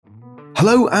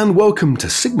Hello and welcome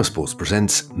to Sigma Sports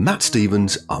presents Matt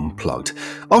Stevens Unplugged.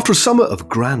 After a summer of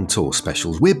Grand Tour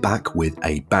specials, we're back with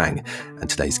a bang, and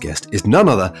today's guest is none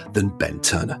other than Ben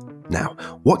Turner. Now,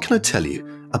 what can I tell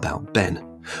you about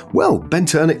Ben? Well, Ben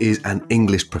Turner is an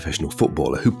English professional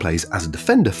footballer who plays as a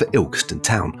defender for Ilkeston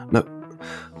Town. No,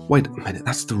 wait a minute,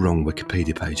 that's the wrong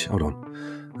Wikipedia page. Hold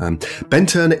on. Ben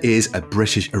Turner is a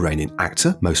British-Iranian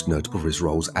actor, most notable for his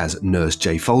roles as Nurse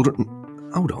J. Folder.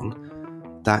 Hold on.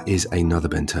 That is another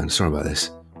Ben Turner. Sorry about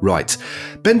this. Right.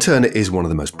 Ben Turner is one of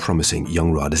the most promising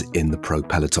young riders in the pro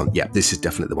peloton. Yeah, this is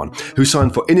definitely the one, who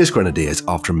signed for Ineos Grenadiers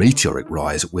after a meteoric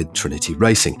rise with Trinity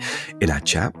Racing. In our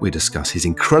chat, we discuss his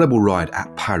incredible ride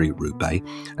at Paris-Roubaix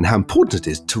and how important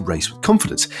it is to race with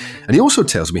confidence. And he also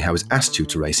tells me how his attitude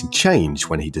to racing changed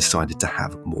when he decided to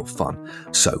have more fun.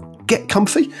 So get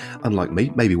comfy, unlike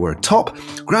me, maybe wear a top,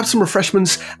 grab some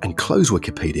refreshments and close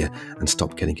Wikipedia and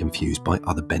stop getting confused by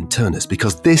other Ben Turners,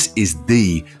 because this is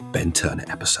the Ben Turner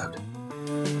episode. You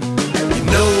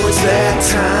know it's that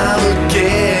time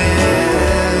again.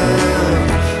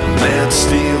 Matt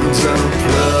Stevens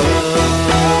Unplugged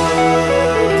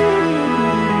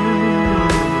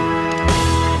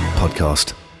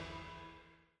podcast.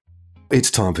 It's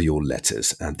time for your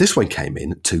letters, and this one came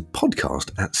in to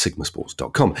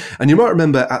podcast@sigmasports.com. And you might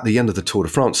remember at the end of the Tour de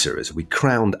France series, we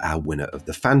crowned our winner of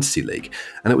the Fantasy League,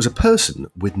 and it was a person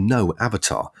with no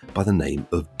avatar by the name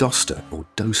of Dosta, or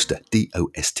Dosta,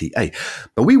 D-O-S-T-A.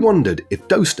 But we wondered if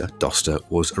Dosta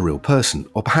was a real person,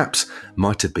 or perhaps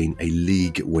might have been a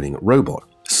league-winning robot.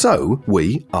 So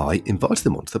I invited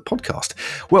them onto the podcast.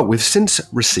 Well, we've since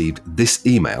received this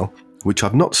email, which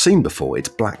I've not seen before. It's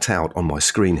blacked out on my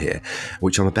screen here,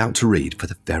 which I'm about to read for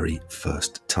the very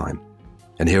first time.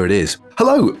 And here it is.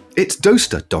 Hello, it's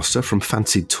Dosta from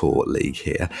Fantasy Tour League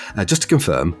here. Just to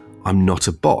confirm, I'm not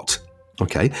a bot.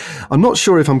 Okay, I'm not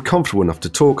sure if I'm comfortable enough to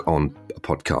talk on a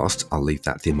podcast. I'll leave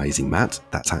that to the amazing Matt.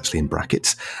 That's actually in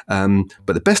brackets. But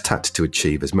the best tactic to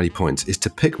achieve as many points is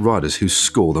to pick riders who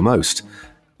score the most.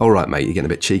 All right, mate, you're getting a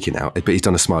bit cheeky now, but he's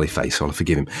done a smiley face, so I'll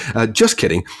forgive him. Just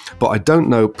kidding, but what I don't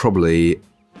know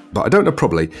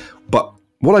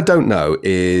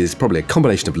is probably a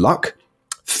combination of luck,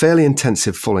 fairly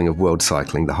intensive following of world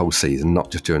cycling the whole season, not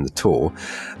just during the tour,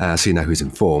 so you know who's in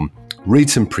form, read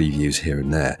some previews here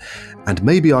and there, and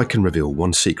maybe I can reveal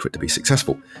one secret to be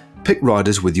successful. Pick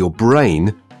riders with your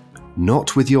brain,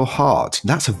 not with your heart.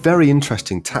 That's a very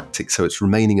interesting tactic, so it's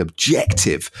remaining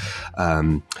objective.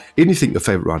 Even if you think your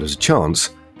favourite rider has a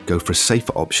chance, go for a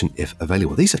safer option if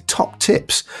available. These are top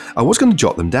tips. I was going to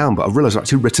jot them down, but I realised they're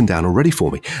actually written down already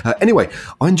for me. Anyway,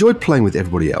 I enjoyed playing with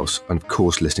everybody else and, of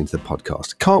course, listening to the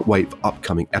podcast. Can't wait for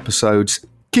upcoming episodes.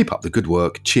 Keep up the good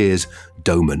work. Cheers,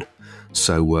 Doman.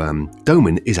 So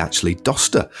Doman is actually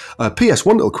Dosta. P.S.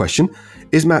 One little question.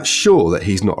 Is Matt sure that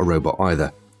he's not a robot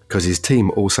either? Because his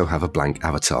team also have a blank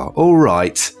avatar. All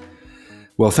right.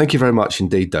 Well, thank you very much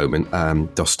indeed,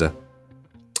 Dosta,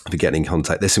 for getting in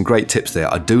contact. There's some great tips there.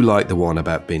 I do like the one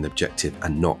about being objective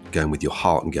and not going with your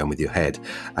heart and going with your head,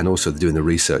 and also doing the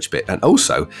research bit. And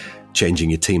also, changing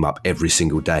your team up every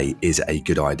single day is a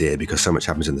good idea because so much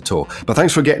happens in the tour. But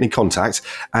thanks for getting in contact.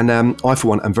 And I, for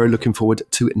one, am very looking forward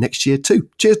to it next year too.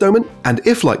 Cheers, Doman. And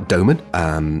if, like Doman,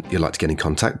 you'd like to get in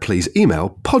contact, please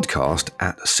email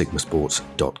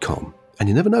podcast@sigmasports.com. And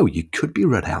you never know, you could be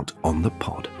read out on the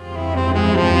pod.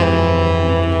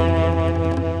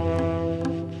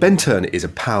 Ben Turner is a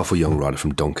powerful young rider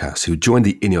from Doncaster who joined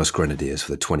the Ineos Grenadiers for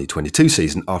the 2022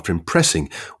 season after impressing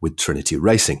with Trinity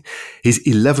Racing. His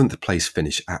 11th place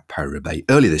finish at Paris-Roubaix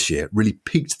earlier this year really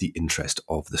piqued the interest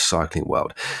of the cycling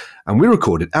world. And we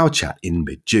recorded our chat in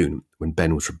mid-June when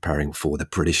Ben was preparing for the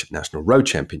British National Road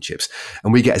Championships,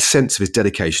 and we get a sense of his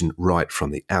dedication right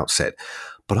from the outset.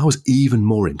 But I was even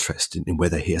more interested in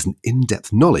whether he has an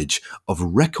in-depth knowledge of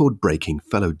record-breaking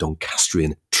fellow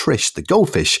Doncastrian Trish the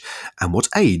Goldfish and what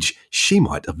age she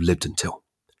might have lived until.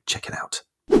 Check it out.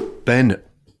 Ben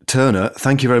Turner,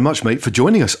 thank you very much, mate, for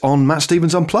joining us on Matt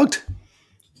Stevens Unplugged.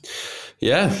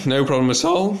 Yeah, no problem at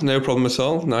all. No problem at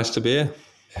all. Nice to be here.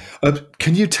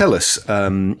 Can you tell us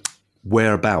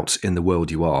whereabouts in the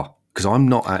world you are? Because I'm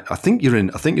not. I think you're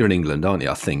in England, aren't you?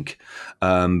 I think.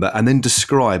 And then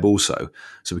describe also,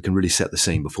 so we can really set the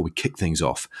scene before we kick things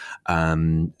off.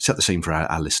 Set the scene for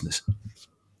our listeners.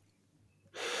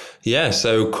 Yeah.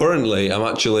 So currently, I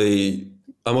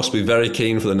must be very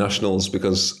keen for the Nationals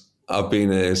because I've been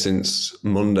here since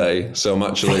Monday. So I'm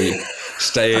actually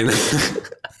staying.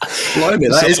 Blimey,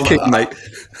 that is kick, mate.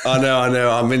 I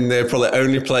know. I'm in the probably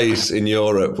only place in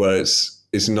Europe where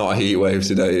it's not a heat wave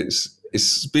today.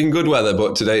 It's been good weather,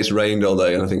 but today it's rained all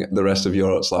day, and I think the rest of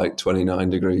Europe's like 29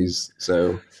 degrees.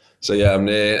 So So yeah, I'm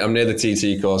near the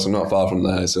TT course. I'm not far from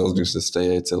there, so I'll just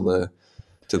stay here till the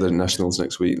nationals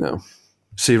next week now.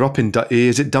 So you're up in,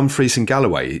 is it Dumfries and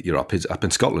Galloway? You're up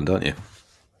in Scotland, aren't you?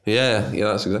 Yeah,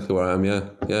 that's exactly where I am. Yeah.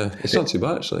 It's not too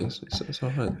bad actually. It's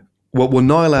all right. Well,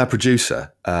 Niall, our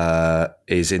producer,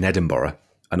 is in Edinburgh,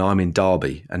 and I'm in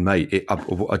Derby. And mate,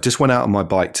 I just went out on my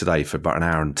bike today for about an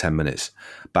hour and 10 minutes,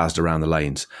 buzzed around the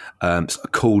lanes. It's a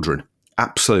cauldron,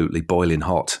 absolutely boiling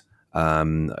hot.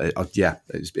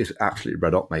 It's absolutely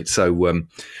red hot, mate. So,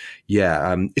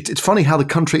 it's funny how the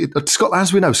country, Scotland,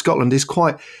 as we know, Scotland is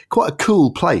quite a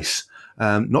cool place.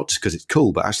 Not just because it's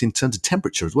cool, but actually in terms of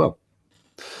temperature as well.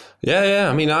 Yeah.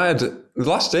 I mean, the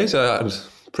last days I had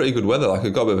pretty good weather. Like I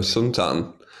got a bit of a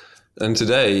suntan, and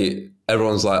today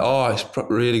everyone's like, "Oh, it's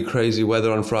really crazy weather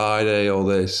on Friday." All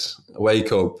this. I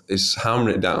wake up, it's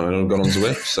hammering it down, and I've gone on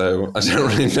Zwift, so I don't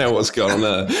really know what's going on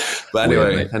there. But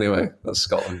anyway, that's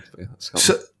Scotland. Yeah, that's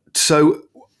Scotland. So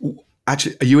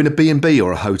actually, are you in a B&B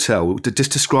or a hotel?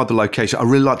 Just describe the location. I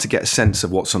really like to get a sense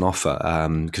of what's on offer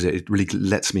because it really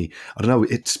lets me, I don't know,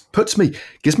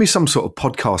 gives me some sort of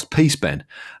podcast piece, Ben.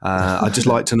 I'd just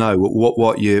like to know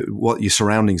what your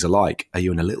surroundings are like. Are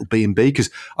you in a little B&B? Because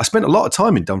I spent a lot of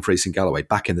time in Dumfries and Galloway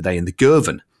back in the day in the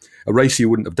Girvan, a race you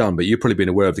wouldn't have done, but you've probably been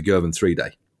aware of the Girvan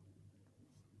 3-day.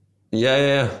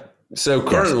 Yeah. So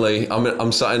currently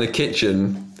I'm sat in a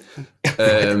kitchen.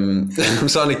 I'm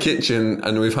sat in a kitchen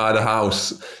and we've hired a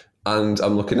house and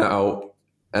I'm looking out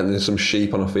and there's some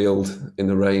sheep on a field in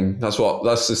the rain. That's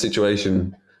the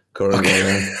situation currently.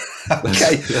 Okay.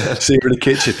 Okay. So you're in the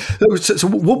kitchen. So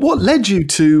what led you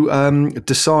to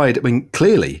decide? I mean,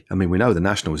 clearly, we know the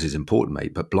Nationals is important,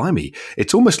 mate, but blimey,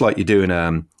 it's almost like you're doing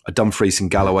a Dumfries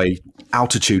and Galloway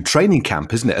altitude training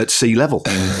camp, isn't it, at sea level?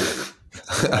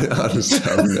 I just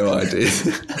have no idea.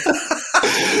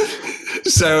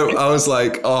 So I was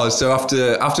like, so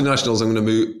after Nationals, I'm going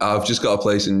to move. I've just got a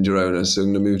place in Girona, so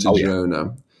I'm going to move to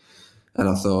Girona. And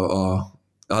I thought,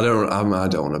 I don't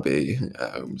want to be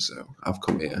at home, so I've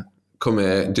come here,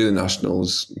 do the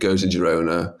Nationals, go to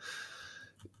Girona,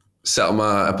 settle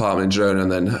my apartment in Girona,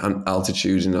 and then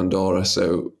altitude in Andorra.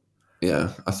 So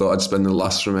yeah, I thought I'd spend the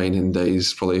last remaining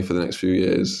days, probably for the next few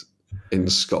years, in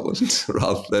Scotland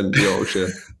rather than Yorkshire.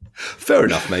 Fair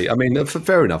enough, mate.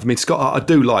 Fair enough. I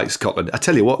do like Scotland. I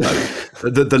tell you what, though,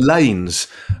 the lanes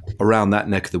around that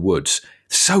neck of the woods,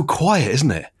 so quiet,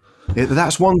 isn't it?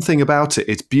 That's one thing about it.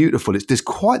 It's beautiful.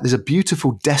 There's a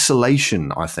beautiful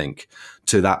desolation, I think,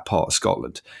 to that part of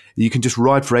Scotland. You can just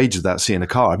ride for ages without seeing a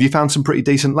car. Have you found some pretty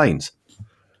decent lanes?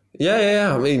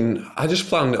 Yeah. I just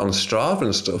planned it on Strava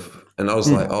and stuff, and I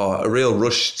was like, a real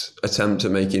rushed attempt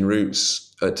at making routes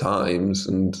at times,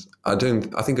 and I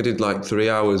think I did like 3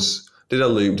 hours, did a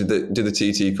loop, did the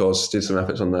TT course, did some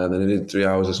efforts on there, then I did 3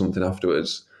 hours or something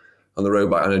afterwards on the road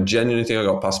bike, and I genuinely think I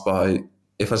got passed by,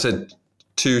 if I said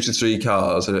 2 to 3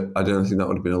 cars, I don't think that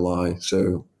would have been a lie.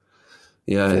 So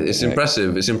yeah, it's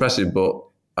impressive, but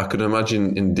I could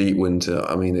imagine in deep winter,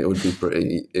 it would be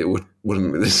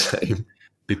wouldn't be the same.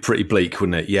 Be pretty bleak,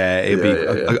 wouldn't it? Yeah, it'd be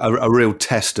a real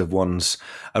test of one's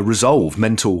resolve,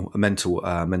 mental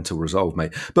resolve,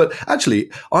 mate. But actually,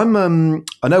 I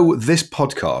know this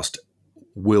podcast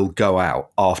will go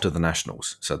out after the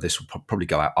Nationals, so this will probably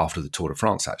go out after the Tour de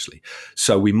France, actually.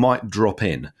 So we might drop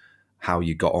in how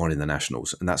you got on in the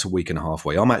Nationals, and that's a week and a half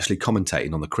away. I'm actually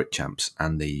commentating on the Crit Champs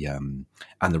and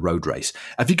the road race.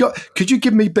 Could you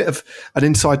give me a bit of an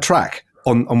inside track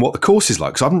on what the course is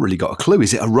like? Because I haven't really got a clue.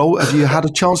 Is it a roll? Have you had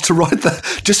a chance to ride that?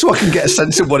 Just so I can get a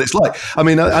sense of what it's like. I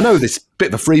know this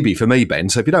bit of a freebie for me, Ben,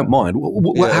 so if you don't mind,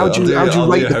 how do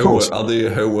you rate the course? I'll do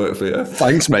your homework for you.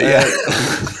 Thanks, mate. Yeah.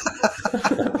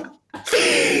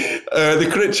 The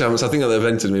Crit Champs, I think they've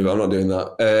entered me, but I'm not doing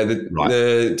that.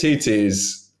 The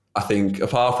TTs, I think,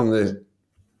 apart from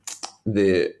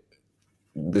the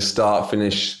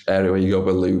start-finish area where you go up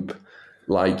a loop,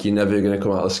 like you're never going to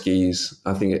come out of the skis.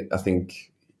 I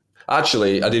think.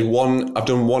 Actually, I've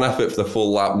done one effort for the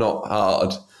full lap, not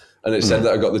hard, and it said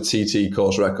that I got the TT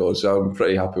course record, so I'm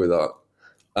pretty happy with that.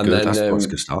 And good, then that's a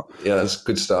good start. Yeah, that's a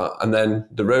good start. And then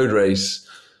the road race,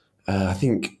 I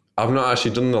think I've not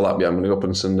actually done the lap yet. I'm going to go up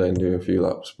on Sunday and do a few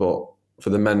laps. But for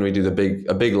the men, we do a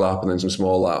big lap and then some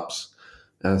small laps.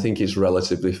 And I think it's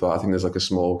relatively far. I think there's like a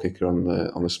small kicker on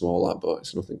the small lap, but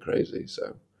it's nothing crazy.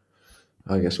 So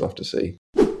I guess we'll have to see.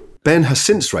 Ben has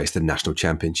since raced the National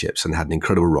Championships and had an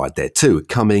incredible ride there too,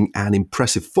 coming an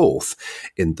impressive fourth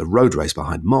in the road race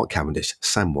behind Mark Cavendish,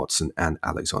 Sam Watson and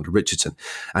Alexander Richardson.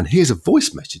 And here's a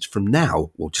voice message from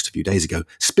just a few days ago,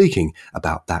 speaking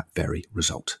about that very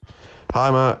result.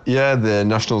 Hi, Matt. Yeah, the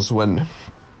Nationals went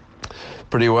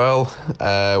pretty well.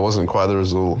 It wasn't quite the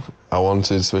result I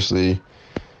wanted, especially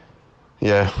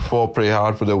yeah, fought pretty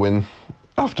hard for the win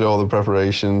after all the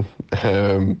preparation.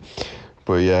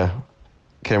 But yeah,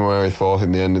 came away with fourth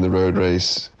in the end in the road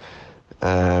race.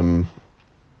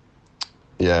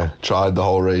 Yeah, tried the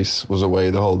whole race, was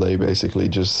away the whole day basically,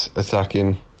 just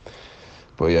attacking.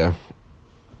 But yeah,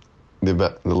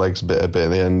 the legs bit a bit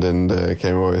at the end and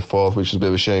came away with fourth, which is a bit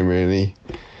of a shame really.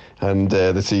 And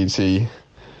the TT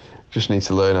just need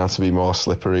to learn how to be more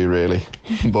slippery really.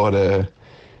 But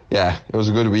yeah, it was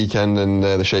a good weekend and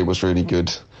the shape was really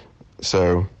good.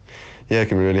 So yeah, I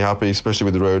can be really happy, especially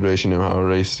with the road race. You know how I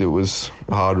raced. It was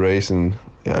a hard race, and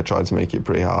yeah, I tried to make it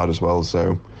pretty hard as well.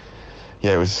 So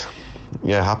yeah, it was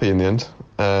happy in the end.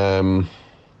 And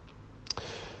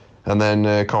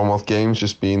then Commonwealth Games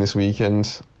just being this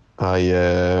weekend,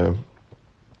 I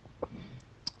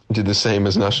did the same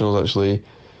as Nationals actually.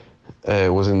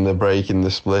 Was in the break in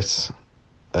the split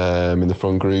in the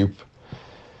front group,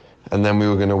 and then we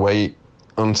were going to wait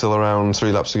until around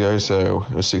 3 laps to go, so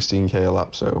it was 16k a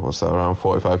lap, so what's that, around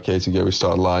 45k to go. We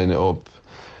started lining it up,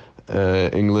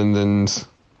 England, and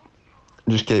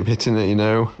just kept hitting it, you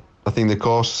know. I think the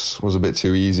course was a bit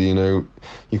too easy, you know.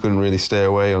 You couldn't really stay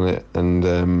away on it,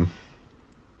 and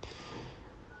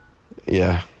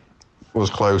yeah, it was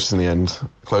close in the end.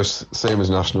 Close, same as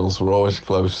Nationals, we're always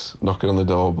close, knocking on the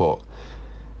door, but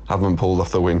haven't pulled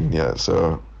off the win yet,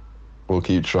 so we'll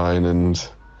keep trying and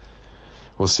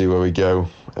we'll see where we go.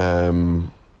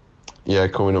 Yeah,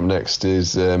 coming up next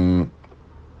is yeah, I'm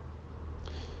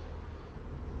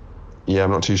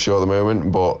not too sure at the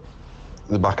moment, but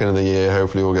the back end of the year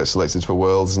hopefully we'll get selected for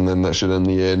Worlds, and then that should end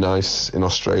the year nice in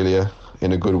Australia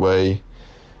in a good way,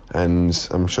 and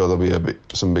I'm sure there'll be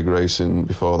some big racing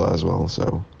before that as well,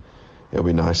 so it'll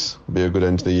be nice. It'll be a good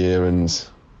end to the year, and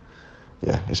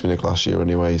yeah, it's been a class year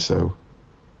anyway, so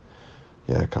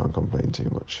yeah, I can't complain too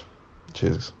much.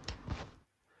 Cheers.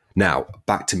 Now,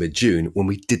 back to mid-June when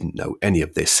we didn't know any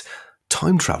of this.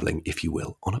 Time travelling, if you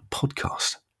will, on a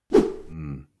podcast.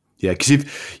 Yeah, because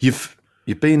you've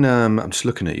been, I'm just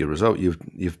looking at your result,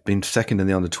 you've been second in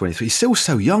the under-23. You're still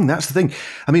so young, that's the thing.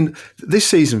 I mean, this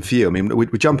season for you, I mean, we're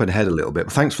jumping ahead a little bit,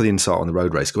 but thanks for the insight on the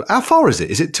road race. How far is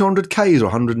it? Is it 200 Ks or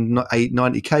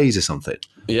 190 Ks or something?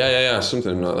 Yeah,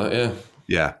 something like that, yeah.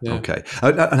 Yeah. Okay.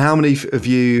 And how many have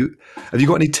you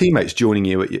got any teammates joining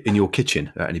you in your kitchen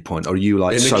at any point, or are you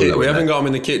like solo? We haven't got them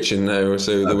in the kitchen now,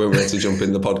 so they won't be able to jump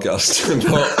in the podcast.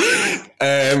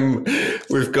 But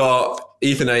we've got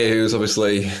Ethan Ayer, who's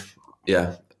obviously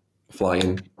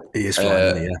flying. He is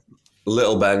flying. Yeah.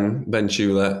 Little Ben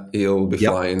Chula, he'll be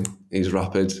flying. He's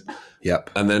rapid. Yep.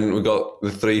 And then we've got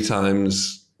the 3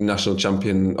 times national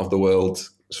champion of the world,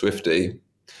 Swifty.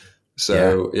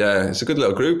 So yeah, it's a good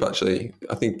little group actually.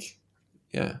 I think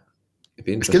it'd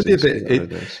be interesting. It's going to be a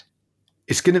bit.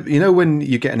 It's going to, you know, when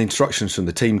you get an instructions from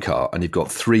the team car and you've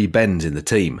got 3 Bens in the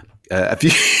team. Have you?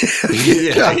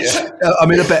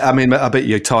 I bet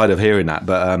you're tired of hearing that.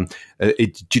 But do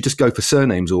you just go for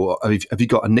surnames, or have you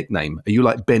got a nickname? Are you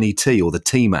like Benny T or the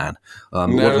T Man? What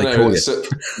do they call you? So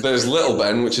there's Little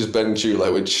Ben, which is Ben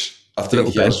Chula, which I think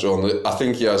he has drawn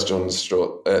the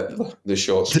straw, the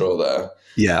short straw there.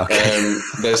 Yeah. Okay.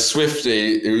 There's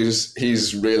Swifty,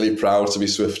 he's really proud to be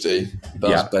Swifty.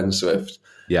 That's Ben Swift.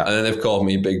 Yeah. And then they've called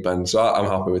me Big Ben, so I'm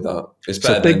happy with that. It's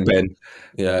better. So Big Ben.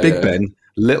 Yeah. Big Ben,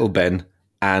 Little Ben,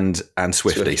 and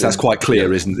Swifty. So that's quite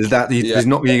clear, isn't it? You're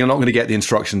not going to get the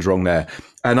instructions wrong there.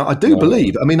 And I do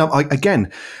believe. I mean, again,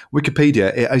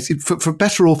 Wikipedia, for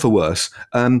better or for worse,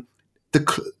 the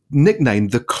nickname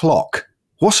The Clock.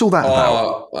 What's all that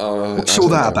about? What's all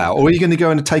that about? Or are you going to go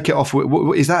and take it off?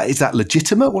 Is that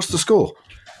legitimate? What's the score?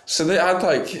 So they had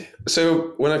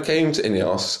when I came to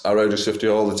Ineos, I rode a Swifty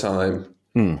all the time,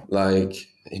 like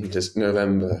in just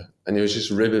November, and he was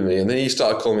just ribbing me. And then he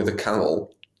started calling me the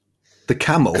Camel. The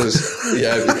Camel?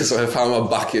 Because I found my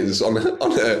backers on a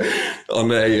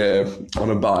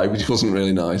bike, which wasn't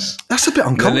really nice. That's a bit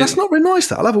uncommon. That's not very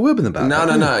nice. I'll have a word with him about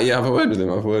that. No. Yeah, have a word with him.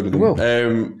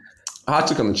 I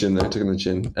took on the chin though.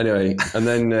 Anyway, and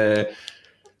then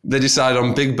they decided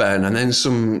on Big Ben, and then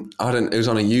it was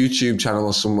on a YouTube channel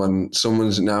or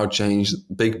someone's now changed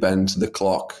Big Ben to The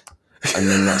Clock, and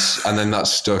then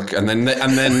that's stuck. And then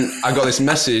I got this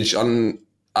message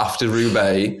after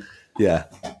Roubaix. Yeah.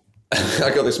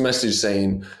 I got this message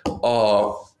saying,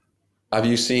 "Oh, have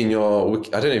you seen your?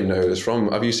 I don't even know who it's from.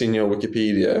 Have you seen your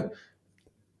Wikipedia?"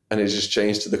 And it just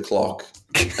changed to The Clock.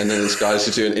 And then this guy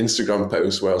to do an Instagram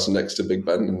post where I was next to Big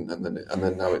Ben, and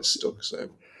then now it's stuck. So,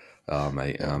 oh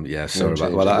mate, sorry about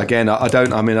that. Well, again, I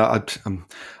don't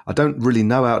really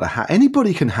know how to hack.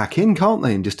 Anybody can hack in, can't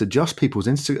they, and just adjust people's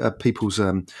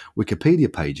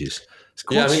Wikipedia pages.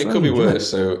 Yeah, I mean, it could be worse,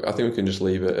 so I think we can just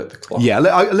leave it at the clock. Yeah,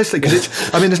 listen, because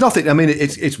it's. I mean, there's nothing. I mean,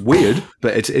 it's weird,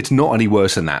 but it's not any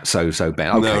worse than that. So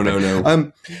Ben. Okay,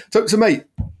 No. So mate,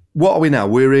 what are we now?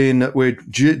 We're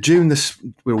June.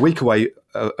 We're a week away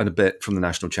and a bit from the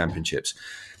national championships.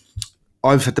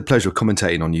 I've had the pleasure of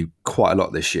commentating on you quite a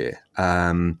lot this year,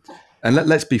 and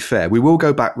let's be fair. We will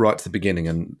go back right to the beginning,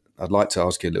 and I'd like to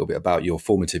ask you a little bit about your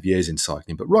formative years in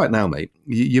cycling. But right now, mate,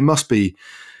 you must be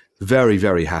very,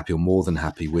 very happy, or more than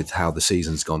happy, with how the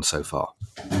season's gone so far.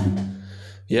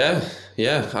 Yeah.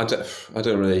 I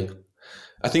don't really.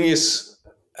 I think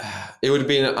it would have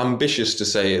been ambitious to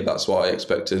say that's what I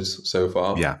expected so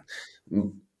far. Yeah.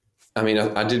 I mean,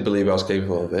 I did believe I was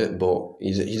capable of it, but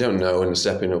you don't know, and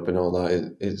stepping up and all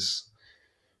that is.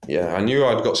 Yeah, I knew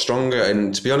I'd got stronger,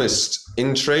 and to be honest,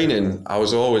 in training, I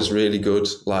was always really good.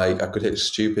 Like, I could hit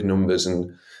stupid numbers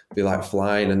and be like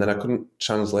flying, and then I couldn't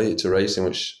translate it to racing,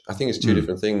 which I think is two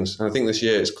different things. And I think this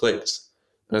year it's clicked,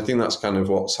 and I think that's kind of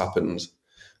what's happened,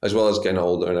 as well as getting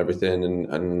older and everything,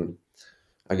 and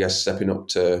I guess stepping up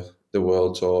to the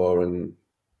World Tour, and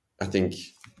I think,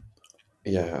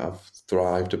 yeah, I've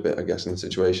thrived a bit, I guess, in the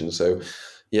situation. So,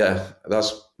 yeah,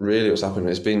 that's really what's happened.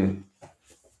 It's been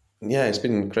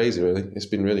crazy, really. It's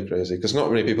been really crazy because not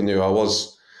many people knew who I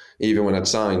was, even when I'd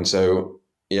signed. So,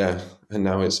 yeah, and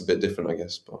now it's a bit different, I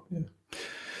guess. But yeah.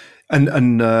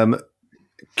 And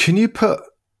can you put?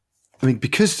 I mean,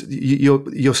 because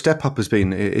your step up has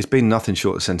been nothing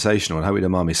short of sensational. I hope you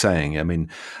don't mind me saying. I mean,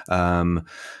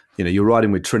 you're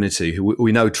riding with Trinity.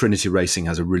 We know Trinity Racing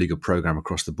has a really good program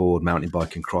across the board, mountain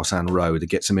bike and cross and road. They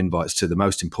get some invites to the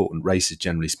most important races,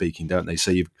 generally speaking, don't they? So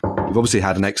you've obviously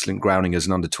had an excellent grounding as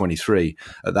an under 23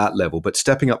 at that level, but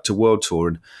stepping up to World Tour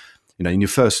and in your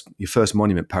first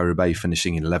Monument Paris-Roubaix,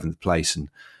 finishing in 11th place and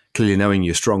clearly knowing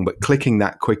you're strong, but clicking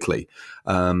that quickly.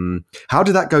 How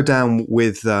did that go down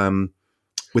with the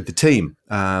team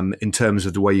in terms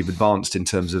of the way you've advanced? In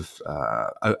terms of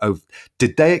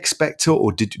did they expect it,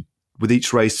 or with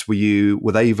each race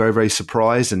were they very, very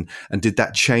surprised, and did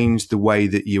that change the way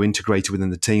that you integrated within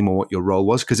the team or what your role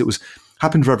was? Because it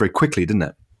happened very, very quickly, didn't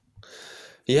it?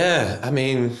 Yeah, I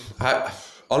mean,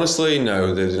 honestly,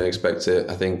 no, they didn't expect it.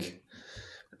 I think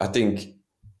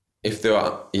if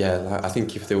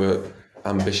they were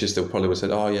ambitious, they probably would have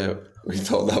said, "Oh yeah, we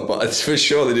thought that," but for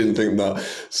sure they didn't think that.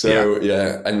 So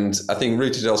yeah, and I think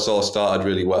Ruta del Sol started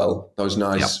really well. That was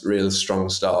nice, really strong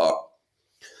start.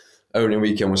 Opening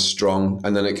weekend was strong,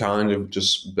 and then it kind of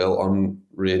just built on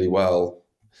really well.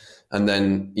 And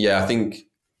then I think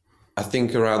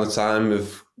around the time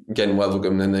of getting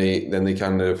Wevelgem, then they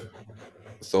kind of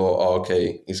thought, "Oh,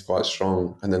 okay, he's quite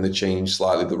strong," and then they changed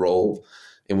slightly the role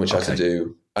in which I had to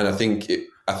do. And I think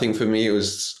for me it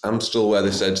was Amstel where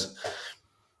they said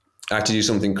I had to do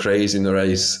something crazy in the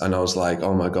race, and I was like,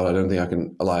 oh my God, I don't think I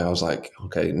can lie. I was like,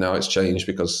 okay, now it's changed,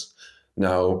 because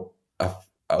now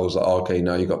I was like, okay,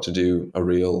 now you got to do a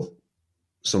real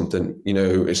something.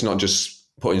 It's not just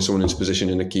putting someone into position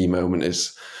in a key moment,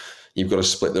 you've got to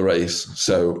split the race.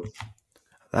 So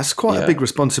that's quite a big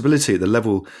responsibility at the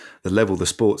level the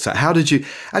sport's at. How did you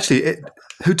actually?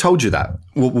 Who told you that?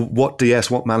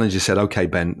 What manager said? Okay,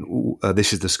 Ben,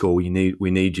 this is the score. We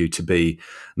need you to be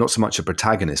not so much a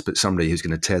protagonist, but somebody who's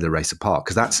going to tear the race apart.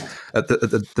 Because that's at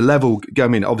the level. I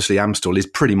mean, obviously, Amstel is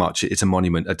pretty much it's a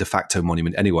monument, a de facto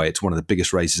monument anyway. It's one of the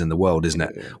biggest races in the world, isn't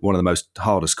it? One of the most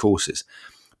hardest courses.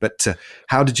 But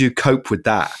how did you cope with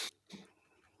that?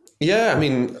 Yeah, I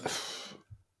mean,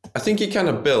 I think it kind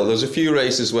of built. There's a few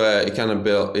races where it kind of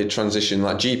built, it transitioned.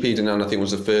 Like GP Dinan, I think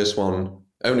was the first one.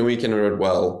 Only weekend I rode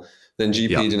well. Then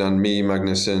GP Dinan, me,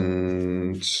 Magnus,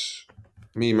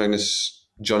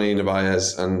 Johnny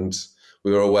Narvaez, and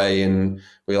we were away, and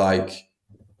we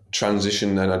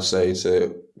transitioned then, I'd say,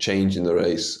 to changing the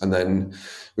race. And then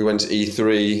we went to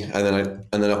E3,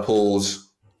 and then I pulled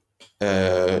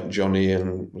Johnny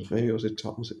and was it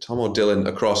Tom or Dylan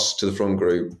across to the front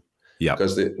group. Yeah,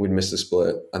 because we'd missed the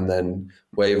split, and then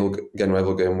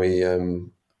Wevelgem,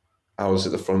 I was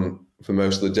at the front for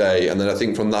most of the day, and then I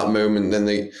think from that moment, then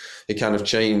it kind of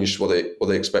changed what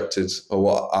they expected or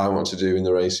what I want to do in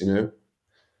the race,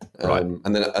 Right.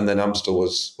 And then Amstel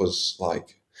was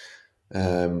like,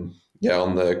 on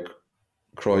the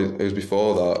Kreuz. It was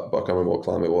before that, but I can't remember what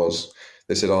climb it was.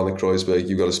 They said, on the Kreuzberg,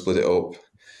 you've got to split it up.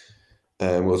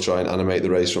 We'll try and animate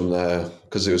the race from there,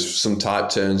 because there was some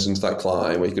tight turns into that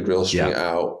climb where you could really string it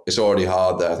out. It's already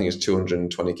hard there. I think it's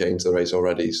 220k into the race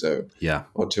already,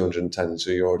 or 210, so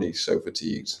you're already so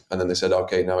fatigued. And then they said,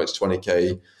 okay, now it's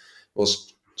 20k. We'll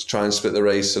try and split the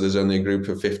race so there's only a group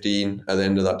of 15 at the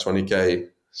end of that 20k.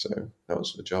 So that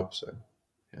was the job. So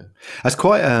That's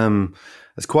quite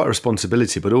a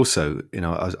responsibility, but also,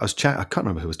 I was chatting. I can't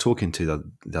remember who I was talking to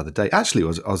the other day. Actually,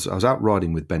 I was out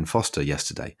riding with Ben Foster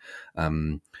yesterday,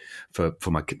 for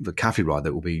the cafe ride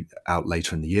that will be out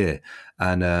later in the year,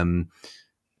 and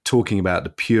talking about the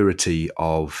purity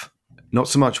of not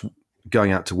so much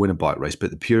going out to win a bike race,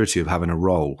 but the purity of having a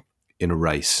role in a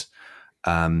race.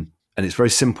 And it's very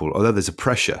simple, although there's a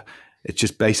pressure. It's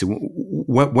just basically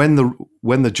when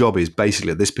the job is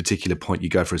basically at this particular point, you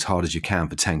go for as hard as you can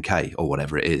for 10K or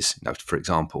whatever it is, for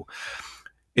example.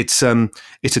 It's a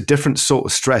different sort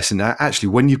of stress. And actually,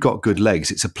 when you've got good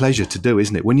legs, it's a pleasure to do,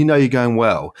 isn't it? When you know you're going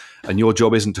well and your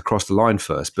job isn't to cross the line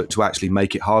first, but to actually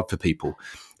make it hard for people.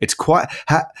 It's quite.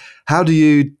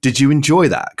 Did you enjoy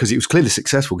that? Because it was clearly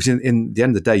successful. Because in the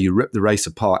end of the day, you ripped the race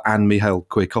apart, and Michał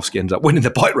Kwiatkowski ended up winning the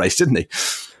bike race, didn't he?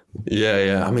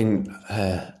 Yeah. I mean,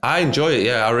 I enjoy it.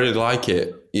 Yeah, I really like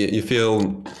it. You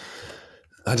feel,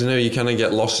 I don't know, you kind of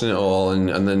get lost in it all,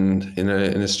 and then in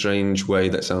a strange way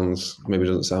that maybe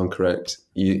doesn't sound correct.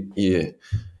 You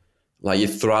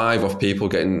thrive off people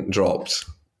getting dropped.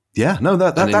 Yeah, no,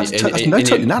 that's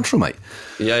totally natural, mate.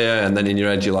 Yeah, and then in your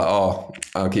head you're like, oh,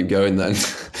 I'll keep going then.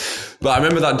 But I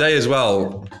remember that day as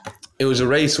well. It was a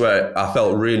race where I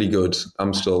felt really good,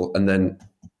 Amstel, and then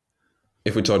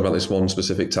if we talk about this one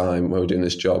specific time where we're doing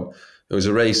this job, it was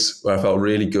a race where I felt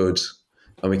really good,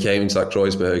 and we came into that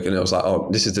Kreuzberg, and it was like, oh,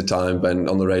 this is the time. Ben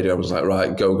on the radio, I was like,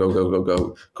 right, go,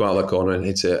 come out of that corner and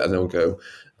hit it, and then we'll go.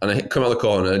 And I come out of the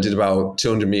corner and did about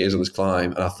 200 meters of this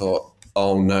climb, and I thought,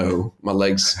 oh no, my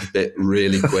legs bit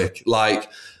really quick. Like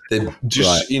they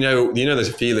just, right. There's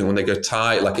a feeling when they go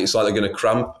tight, like it's like they're going to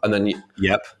cramp, and then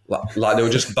like they were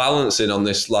just balancing on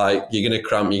this, like you're going to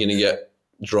cramp, you're going to get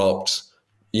dropped,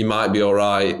 you might be all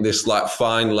right. This like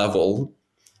fine level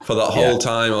for that whole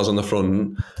time I was on the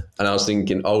front, and I was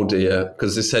thinking, oh dear,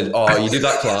 because they said, oh, you do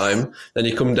that climb, then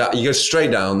you come down, you go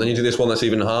straight down, then you do this one that's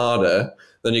even harder,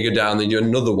 then you go down, then you do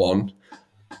another one.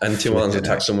 And Timon's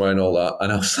attacked somewhere and all that.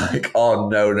 And I was like, oh,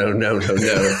 no. And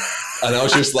I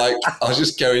was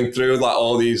just going through like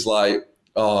all these like,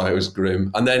 oh, it was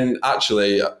grim. And then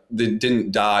actually they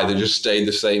didn't die. They just stayed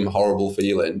the same horrible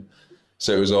feeling.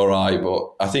 So it was all right.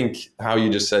 But I think how you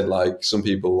just said, like some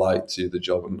people like to do the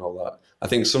job and all that. I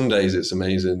think some days it's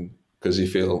amazing because you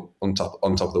feel on top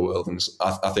of the world. And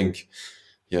I think,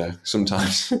 yeah,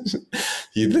 sometimes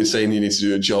they're saying you need to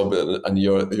do a job and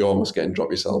you're almost getting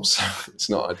dropped yourself, so it's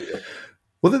not ideal.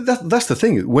 Well, that's the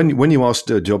thing. When you ask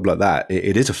to do a job like that,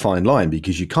 it is a fine line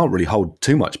because you can't really hold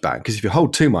too much back. Because if you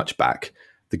hold too much back,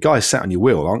 the guys sat on your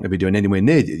wheel aren't going to be doing anywhere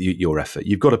near your effort.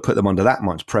 You've got to put them under that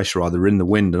much pressure, either in the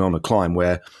wind and on a climb,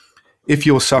 where if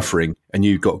you're suffering and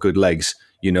you've got good legs,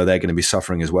 they're going to be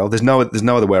suffering as well. There's no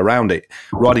other way around it.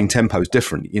 Riding tempo is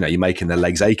different. You're making their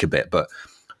legs ache a bit, but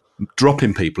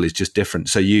dropping people is just different.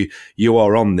 So you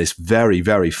are on this very,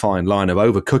 very fine line of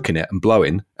overcooking it and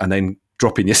blowing and then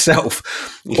dropping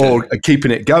yourself or keeping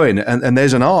it going. And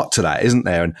there's an art to that, isn't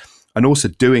there? And also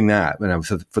doing that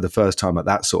for the first time at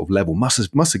that sort of level must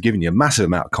have given you a massive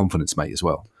amount of confidence, mate, as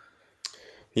well.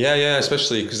 Yeah,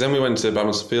 especially because then we went to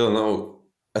Bad Field, and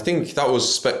I think that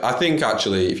was, I think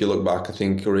actually, if you look back, I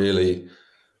think really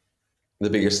the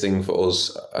biggest thing for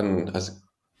us, and as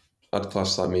I'd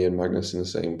class like me and Magnus in the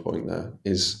same point there,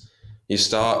 is we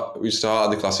start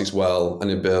the classics well,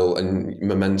 and it built, and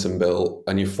momentum built,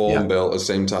 and your form built at the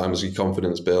same time as your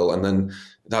confidence built, and then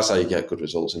that's how you get good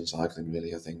results in cycling.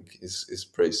 Really, I think is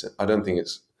pretty. I don't think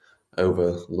it's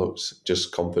overlooked.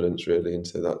 Just confidence, really,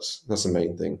 into that's the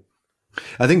main thing.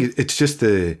 I think it's just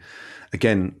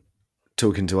again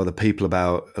talking to other people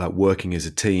about like working as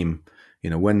a team.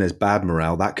 When there's bad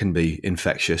morale, that can be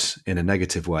infectious in a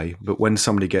negative way. But when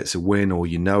somebody gets a win, or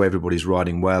everybody's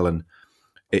riding well, and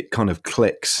it kind of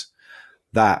clicks,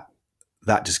 that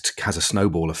just has a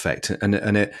snowball effect. And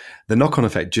the knock-on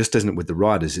effect just isn't with the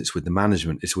riders; it's with the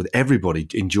management. It's with everybody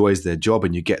enjoys their job,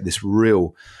 and you get this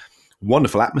real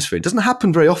wonderful atmosphere. It doesn't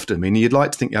happen very often. I mean, you'd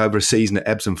like to think over a season it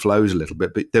ebbs and flows a little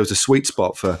bit, but there was a sweet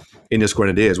spot for Ineos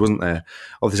Grenadiers, wasn't there?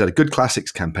 Obviously, had a good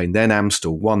classics campaign. Then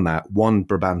Amstel won that, won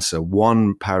Brabantse,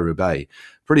 won Paris-Roubaix.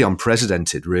 Pretty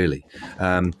unprecedented, really.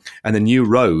 And then you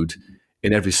rode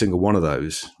in every single one of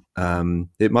those.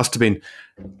 It must have been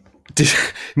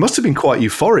quite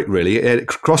euphoric, really.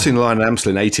 Crossing the line at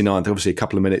Amstel in 89th, obviously a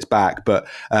couple of minutes back. But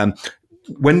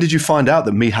when did you find out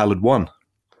that Michał had won?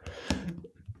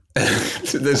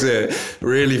 There's a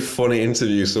really funny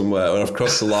interview somewhere when I've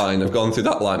crossed the line. I've gone through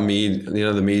that like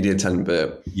the media tent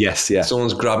bit. Yes, yeah.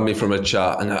 Someone's grabbed me from a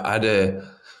chat, and I had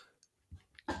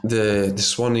the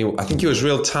Swanee. I think he was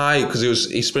real tight because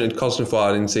he sprinted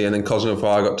Cosnefroid, didn't he? And then Cosnefroid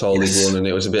got told he'd won, and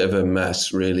it was a bit of a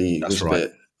mess. Really, that's it was right.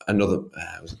 another,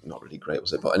 it was not really great,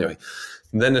 was it? But anyway,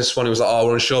 and then this one, he was like, oh,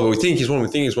 we're unsure, but we think he's won,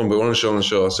 but we're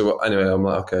unsure. So anyway, I'm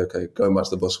like, okay, going back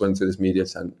to the bus, went through this media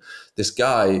tent. This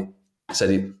guy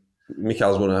said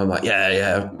Mikel's won, and I'm like,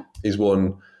 yeah, he's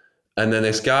won. And then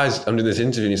this guy's, I'm doing this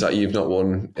interview, and he's like, you've not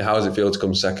won. How does it feel to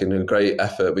come second? And great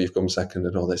effort, but you've come second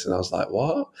and all this. And I was like,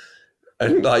 what?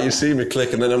 And like, you see me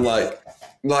click, and then I'm like,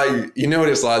 you know what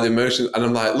it's like, the emotion. And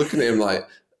I'm like, looking at him like,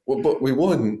 well, but we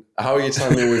won. How are you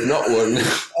telling me we've not won?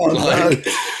 Like,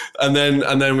 and then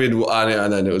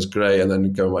it was great. And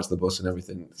then going back to the bus and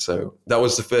everything. So that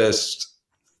was the first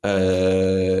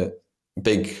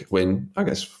big win, I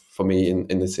guess, for me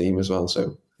in the team as well.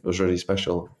 So it was really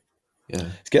special. Yeah.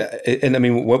 And I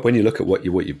mean, when you look at what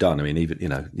you've done, I mean,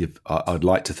 even, I'd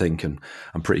like to think, and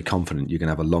I'm pretty confident you're going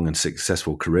to have a long and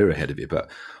successful career ahead of you. But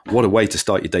what a way to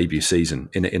start your debut season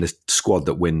in a squad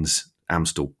that wins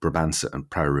Amstel, Brabantse, and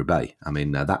Paris-Roubaix. I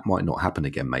mean, that might not happen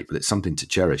again, mate, but it's something to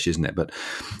cherish, isn't it? But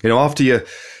after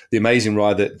the amazing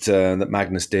ride that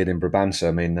Magnus did in Brabantse,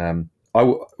 I mean,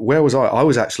 where was I? I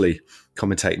was actually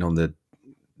commentating on the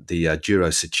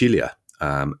Giro Sicilia.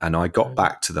 And I got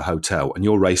back to the hotel and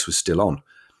your race was still on.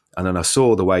 And then I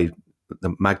saw the way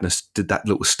that Magnus did that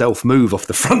little stealth move off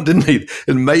the front, didn't he?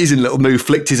 An amazing little move,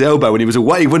 flicked his elbow when he was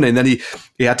away, wouldn't he? And then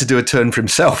he had to do a turn for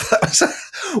himself.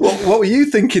 What were you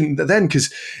thinking then?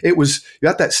 Because you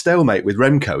had that stalemate with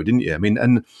Remco, didn't you? I mean,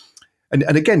 and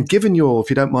again, given your, if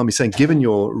you don't mind me saying, given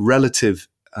your relative...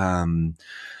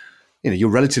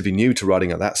 you're relatively new to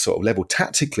riding at that sort of level.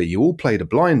 Tactically, you all played a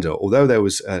blinder, although there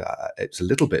was it's a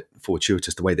little bit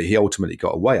fortuitous the way that he ultimately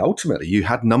got away. Ultimately, you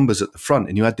had numbers at the front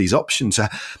and you had these options.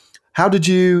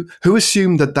 Who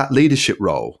assumed that leadership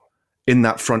role in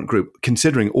that front group,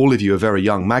 considering all of you are very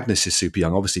young? Magnus is super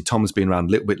young. Obviously, Tom's been around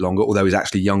a little bit longer, although he's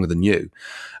actually younger than you.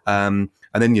 And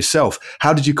then yourself,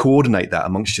 how did you coordinate that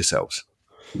amongst yourselves?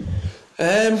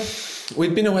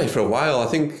 We'd been away for a while. I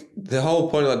think the whole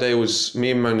point of that day was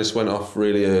me and Magnus went off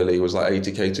really early. It was like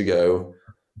 80k to go.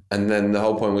 And then the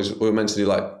whole point was we were meant to do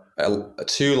like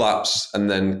 2 laps, and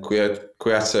then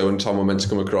Kwiato and Tom were meant to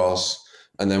come across.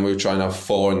 And then we were trying to have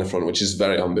 4 in the front, which is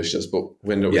very ambitious, but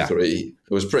we ended up with 3.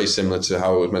 It was pretty similar to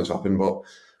how it was meant to happen, but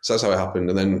so that's how it happened.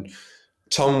 And then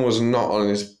Tom was not on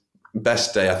his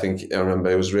best day, I think. I remember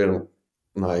it was real,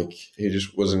 like, he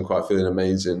just wasn't quite feeling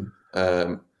amazing.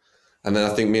 And then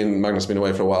I think me and Magnus been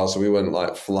away for a while, so we weren't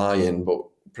like flying, but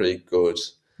pretty good.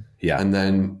 Yeah. And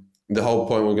then the whole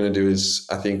point we were going to do is,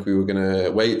 I think we were going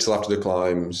to wait till after the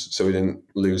climbs so we didn't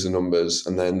lose the numbers,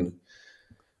 and then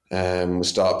we'll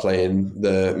start playing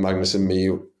the Magnus and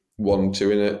me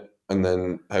 1-2 in it, and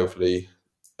then hopefully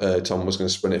Tom was going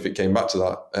to sprint if it came back to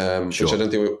that, which I don't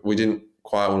think we didn't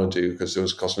quite want to do because it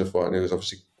was costing a fortune, and it was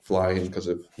obviously flying because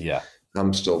of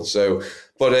Amstel. So,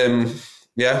 but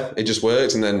yeah, it just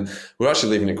worked. And then we were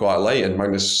actually leaving it quite late, and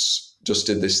Magnus just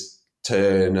did this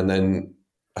turn, and then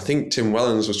I think Tim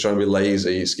Wellens was trying to be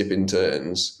lazy, skipping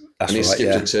turns. That's and he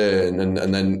skipped a turn,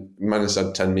 and then Magnus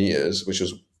had 10 metres, which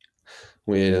was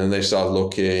weird. And they started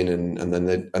looking, and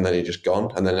then he just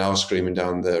gone. And then I was screaming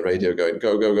down the radio going,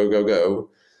 go, go, go, go, go.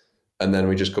 And then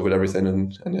we just covered everything,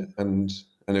 and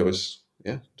it was,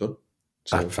 done.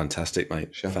 So, fantastic,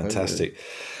 mate. Fantastic.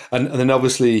 And then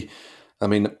obviously, I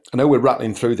mean, I know we're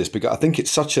rattling through this, but I think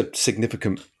it's such a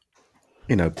significant,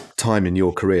 time in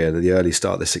your career, the early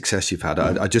start, the success you've had.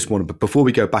 I just want to, before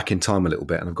we go back in time a little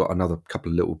bit, and I've got another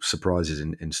couple of little surprises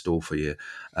in store for you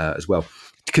as well.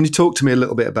 Can you talk to me a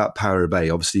little bit about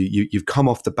Paris-Roubaix? Obviously, you've come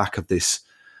off the back of this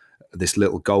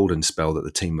little golden spell that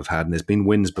the team have had, and there's been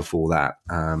wins before that.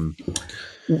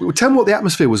 Tell me what the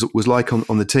atmosphere was like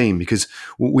on the team, because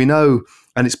we know,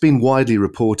 and it's been widely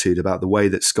reported about the way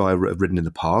that Sky have ridden in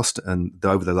the past, and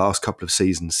over the last couple of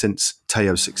seasons since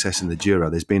Teo's success in the Giro,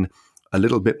 there's been a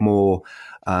little bit more,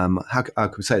 how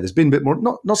can we say, there's been a bit more,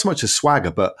 not so much a swagger,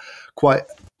 but quite,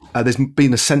 there's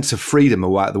been a sense of freedom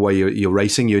about the way you're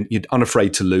racing. You're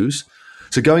unafraid to lose.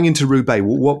 So going into Roubaix,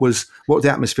 what was the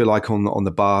atmosphere like on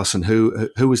the bars, and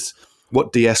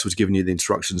what DS was giving you the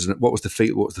instructions, and what was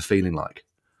the feeling like?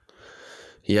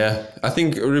 Yeah, I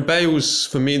think Roubaix was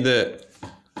for me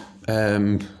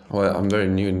I'm very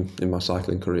new in my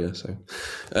cycling career, so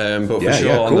but for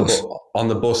sure on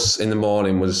the bus in the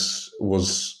morning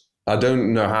was I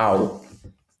don't know how,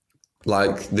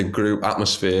 like, the group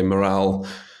atmosphere, morale,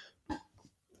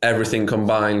 everything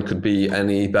combined could be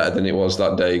any better than it was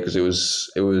that day, because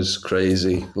it was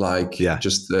crazy. Like,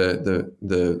 just the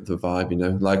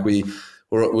vibe, like we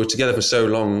were together for so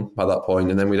long by that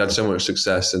point, and then we'd had so much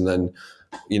success, and then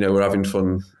we're having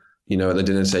fun at the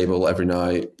dinner table every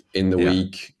night in the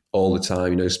week, all the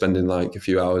time, spending like a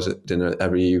few hours at dinner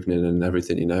every evening and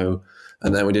everything,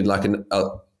 and then we did like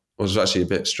was actually a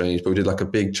bit strange, but we did like a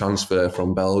big transfer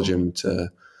from Belgium to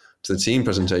the team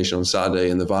presentation on Saturday,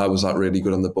 and the vibe was like really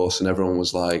good on the bus, and everyone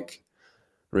was like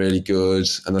really good.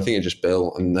 And I think it just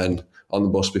built. And then on the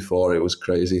bus before, it was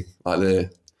crazy. Like the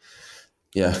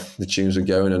tunes were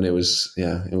going, and it was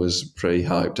pretty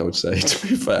hyped, I would say, to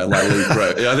be fair. Like Luke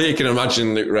Rowe. Yeah, I think you can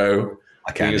imagine Luke Rowe.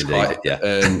 I can indeed,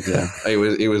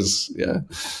 it was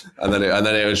and then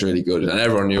it was really good, and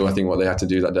everyone knew, I think, what they had to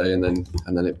do that day, and then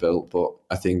it built. But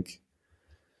I think,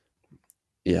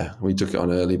 we took it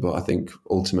on early, but I think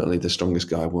ultimately the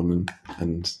strongest guy won,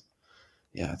 and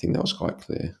I think that was quite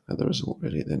clear at the result,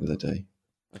 really, at the end of the day.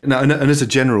 No, and as a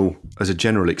general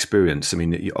experience, I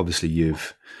mean, obviously your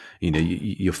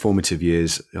formative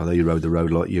years, although you rode the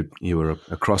road a lot, you were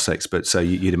a cross expert, so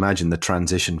you'd imagine the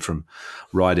transition from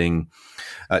riding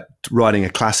a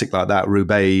classic like that,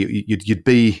 Roubaix, you'd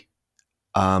be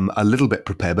a little bit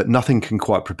prepared, but nothing can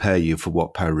quite prepare you for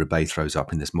what Paris-Roubaix throws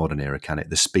up in this modern era, can it?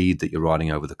 The speed that you're riding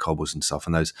over the cobbles and stuff,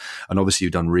 and obviously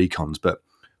you've done recons, but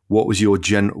what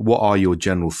are your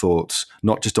general thoughts,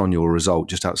 not just on your result,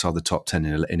 just outside the top 10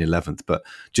 in 11th, but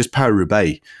just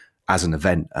Paris-Roubaix as an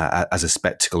event, as a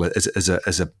spectacle, as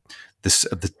the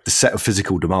set of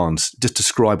physical demands? Just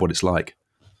describe what it's like.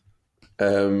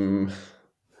 I'd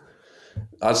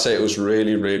say it was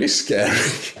really, really scary.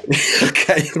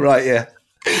 Okay, right, yeah.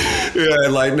 Yeah,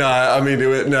 like, no, I mean, it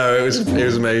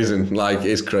was amazing. Like,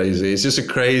 it's crazy. It's just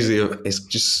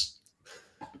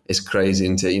it's crazy,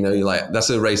 isn't it? You know, like, that's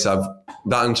a race that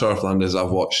and Tour of Flanders I've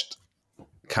watched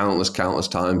countless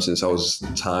times since I was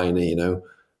tiny, you know,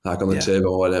 like on the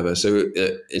turbo or whatever. So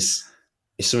it's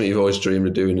something you've always dreamed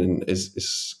of doing, and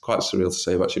it's quite surreal to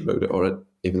say I've actually rode it, or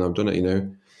even though I've done it, you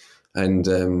know. And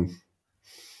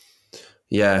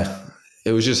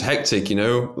it was just hectic, you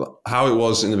know, how it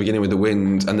was in the beginning with the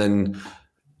wind, and then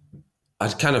I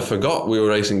kind of forgot we were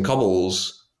racing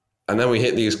cobbles. And then we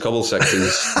hit these cobble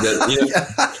sections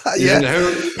that, you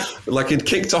know, like it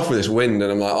kicked off with this wind, and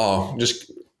I'm like,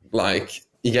 just like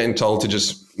you're getting told to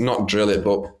just not drill it,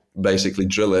 but basically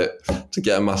drill it to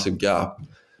get a massive gap.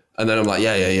 And then I'm like,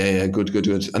 good.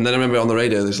 And then I remember on the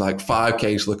radio, there's like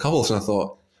 5Ks for the cobbles, and I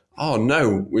thought, oh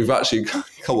no, we've actually got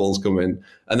cobbles coming.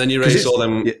 And then you race all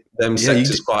them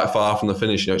sectors quite far from the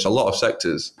finish. You know, it's a lot of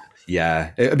sectors. Yeah,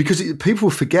 because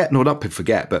people forget, not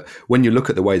forget, but when you look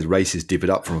at the way the race is divvied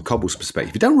up from a cobbles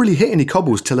perspective, you don't really hit any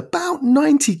cobbles till about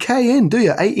 90k in, do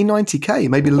you? 80, 90k,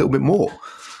 maybe a little bit more.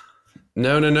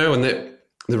 No. And they're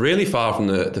really far from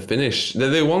the finish. They're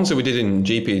the ones that we did in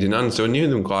GP Dinan, so I knew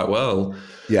them quite well.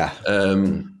 Yeah.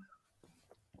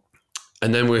 And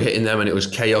then we were hitting them, and it was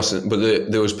chaos. But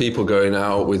there was people going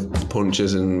out with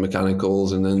punches and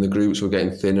mechanicals, and then the groups were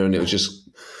getting thinner, and it was just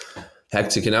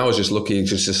hectic. And I was just lucky,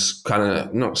 just kind of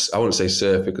I wouldn't say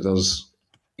surf, because I was,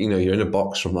 you know, you're in a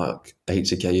box from like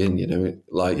 80k in, you know,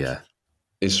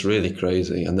 it's really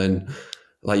crazy. And then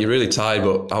like you're really tired,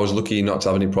 but I was lucky not to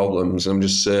have any problems. And I'm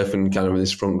just surfing kind of in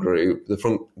this front group.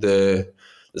 The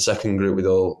second group with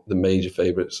all the major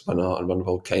favourites, Van Aert and Van der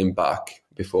Poel, came back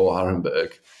before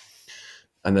Arenberg.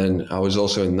 And then I was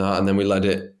also in that, and then we led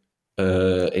it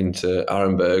into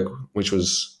Arenberg, which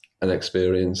was an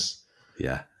experience.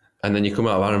 Yeah. And then you come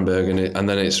out of Arenberg, and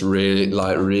then it's really,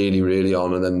 really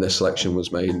on. And then the selection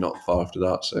was made not far after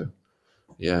that. So,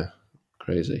 yeah,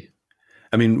 crazy.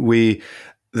 I mean,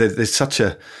 there's such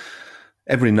a,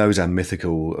 everybody knows how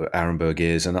mythical Arenberg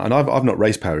is, and I've not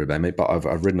raced Paris-Roubaix, but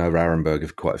I've ridden over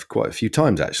Arenberg quite a few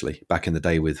times actually back in the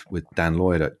day with Dan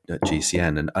Lloyd at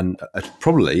GCN, and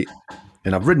probably,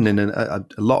 and I've ridden in a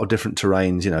lot of different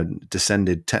terrains, you know,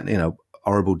 descended,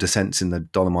 horrible descents in the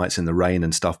Dolomites in the rain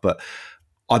and stuff, but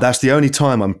that's the only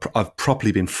time I've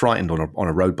properly been frightened on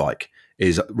a road bike,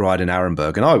 is riding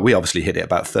Arenberg. And we obviously hit it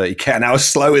about 30k an hour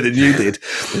slower than you did.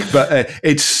 But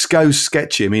it's so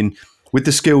sketchy. I mean, with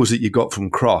the skills that you got from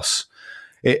cross,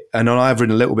 and I've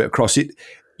ridden a little bit of cross,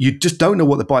 you just don't know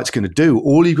what the bike's going to do.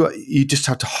 You just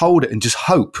have to hold it and just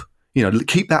hope, you know,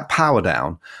 keep that power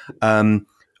down.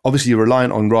 Obviously, you're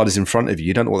reliant on riders in front of you.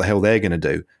 You don't know what the hell they're going to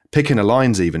do. Picking the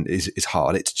lines even is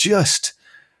hard. It's just...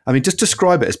 I mean, just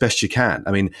describe it as best you can.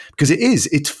 I mean, because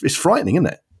it's frightening, isn't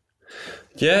it?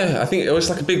 Yeah, I think it was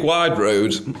like a big wide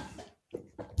road.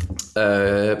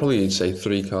 Probably you'd say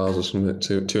 3 cars or something,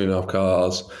 2.5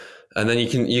 cars, and then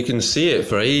you can see it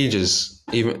for ages.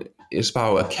 Even it's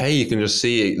about a K, you can just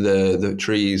see the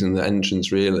trees and the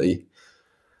entrance really,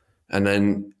 and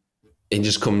then it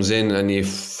just comes in and you're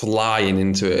flying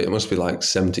into it. It must be like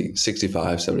 65,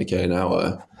 70k an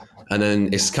hour. And then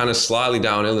it's kind of slightly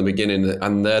downhill in the beginning,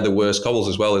 and they're the worst cobbles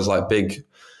as well. There's like big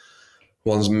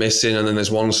ones missing, and then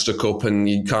there's one stuck up, and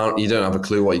you don't have a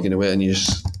clue what you're going to hit, and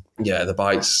the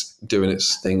bike's doing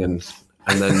its thing, and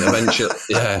then eventually,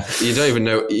 you don't even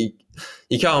know.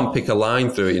 You can't pick a line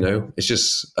through it. It's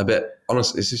just a bit.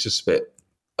 Honestly, this is just a bit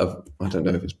of, I don't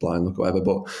know if it's blind luck or whatever,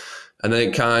 but. And then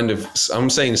it kind of, I'm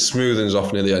saying smoothens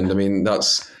off near the end. I mean,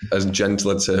 that's as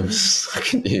gentle a term as I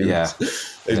can use. Yeah.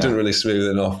 It doesn't really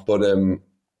smoothen off,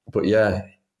 but yeah,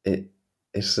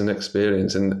 it's an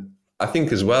experience. And I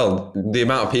think as well, the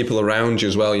amount of people around you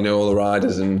as well, all the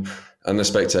riders and the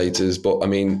spectators, but I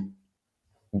mean,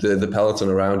 the peloton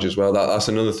around you as well, that's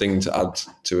another thing to add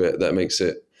to it that makes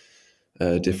it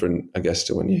different, I guess,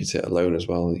 to when you hit it alone as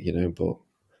well, but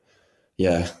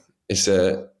yeah, it's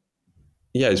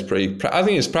it's pretty. I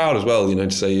think it's proud as well,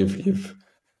 to say you've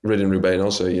ridden Roubaix and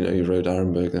also, you rode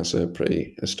Arenberg. That's a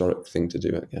pretty historic thing to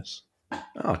do, I guess.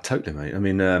 Oh, totally, mate. I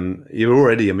mean, you're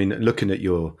already. I mean, looking at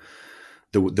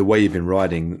the way you've been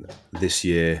riding this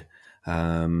year,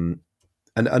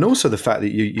 and also the fact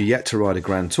that you're yet to ride a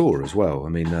Grand Tour as well. I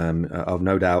mean, I've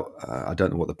no doubt. I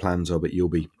don't know what the plans are, but you'll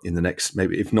be in the next,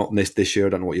 maybe if not this year. I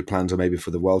don't know what your plans are. Maybe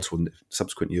for the World Tour,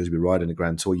 subsequent years, you'll be riding a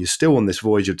Grand Tour. You're still on this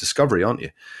voyage of discovery, aren't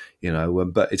you?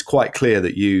 But it's quite clear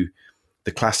that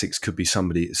the classics could be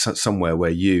somewhere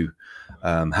where you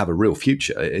have a real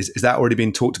future. Is that already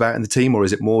being talked about in the team, or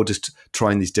is it more just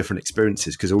trying these different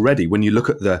experiences? Because already, when you look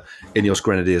at the Ineos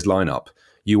Grenadiers lineup,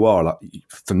 you are, like,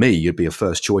 for me, you'd be a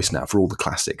first choice now for all the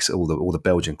classics, all the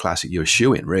Belgian classic. You're a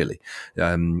shoo-in, really,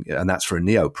 and that's for a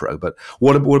Neo Pro. But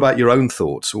what about your own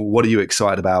thoughts? What are you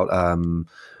excited about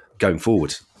going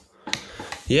forward?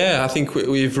 Yeah, I think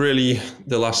we've really,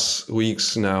 the last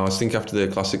weeks now, I think after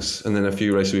the classics and then a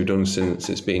few races we've done since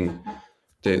it's been,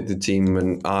 the team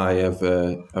and I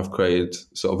have created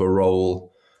sort of a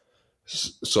role,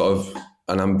 sort of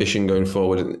an ambition going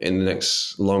forward in the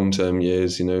next long-term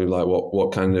years, like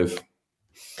what kind of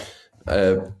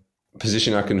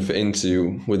position I can fit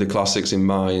into with the classics in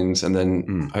mind, and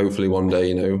then hopefully one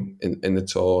day, in the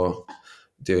Tour,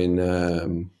 doing,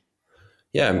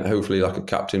 hopefully like a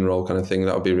captain role kind of thing.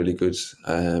 That would be really good,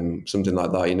 something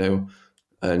like that,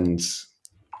 and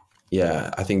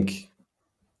I think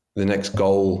the next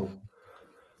goal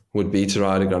would be to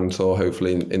ride a Grand Tour,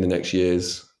 hopefully in the next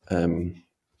years.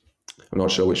 I'm not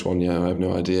sure which one. I have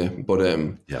no idea. But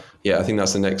I think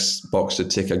that's the next box to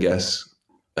tick, I guess.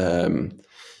 But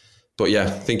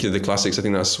thinking of the classics, I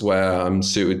think that's where I'm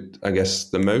suited, I guess,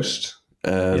 the most.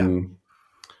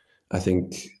 I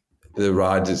think the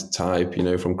rider's type,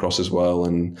 from Cross as well,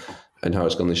 and how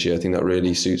it's gone this year, I think that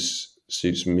really suits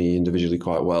me individually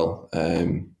quite well.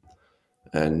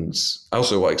 And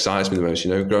also what excites me the most,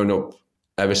 growing up,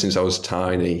 ever since I was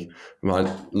tiny,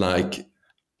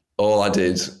 all I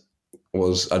did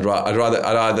was I'd rather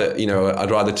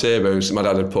turbos. My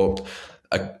dad had put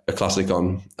a classic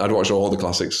on. I'd watch all the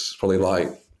classics probably like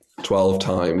 12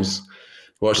 times.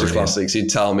 Watch the classics. He'd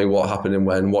tell me what happened and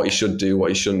when, what you should do, what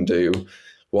you shouldn't do,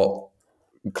 what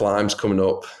climbs coming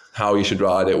up, how you should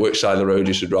ride it, which side of the road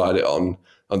you should ride it on.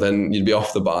 And then you'd be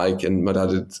off the bike and my dad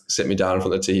would sit me down in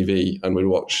front of the TV and we'd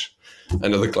watch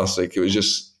another classic. It was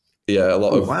just, a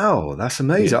lot of... Wow, that's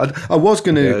amazing. I was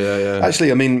going to... Actually,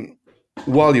 I mean,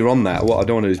 while you're on that, what I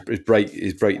don't want to do is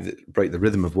break the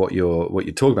rhythm of what you're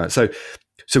talking about. So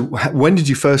when did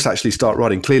you first actually start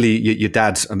riding? Clearly, your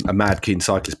dad's a mad keen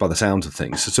cyclist by the sounds of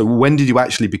things. So when did you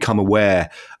actually become aware,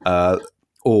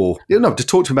 just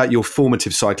talk to me about your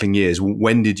formative cycling years.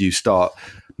 When did you start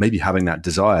maybe having that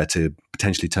desire to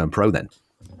potentially turn pro then?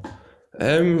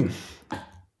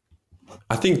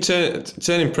 I think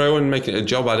turning pro and making it a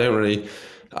job, I don't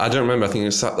remember. I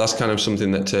think that's kind of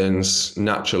something that turns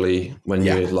naturally when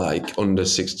you're like under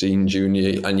 16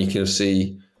 junior, and you can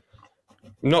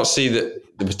not see the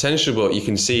potential, but you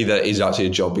can see that it is actually a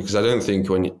job, because I don't think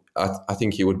I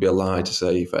think it would be a lie to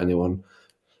say for anyone,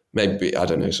 maybe, I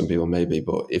don't know, some people maybe,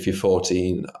 but if you're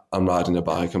 14, I'm riding a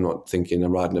bike, I'm not thinking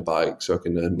I'm riding a bike so I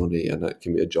can earn money and it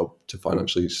can be a job to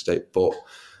financially stay. But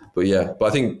I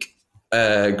think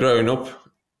growing up,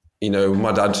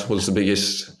 my dad was the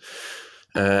biggest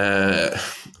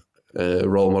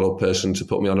role model person to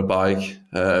put me on a bike.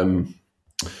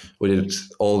 We did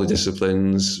all the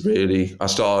disciplines, really. I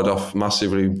started off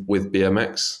massively with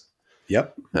BMX.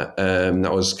 Yep.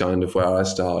 That was kind of where I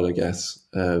started, I guess.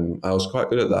 I was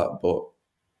quite good at that,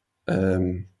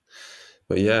 and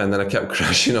then I kept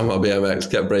crashing on my BMX,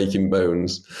 kept breaking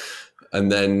bones.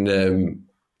 And then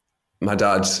my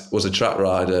dad was a track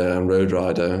rider and road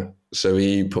rider, so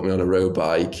he put me on a road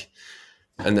bike.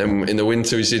 And then in the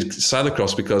winter we did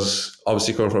cyclocross, because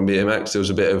obviously coming from BMX, there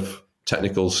was a bit of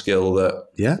technical skill that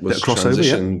was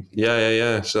transition.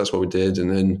 Yeah. So that's what we did.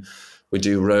 And then we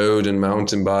do road and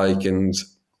mountain bike. And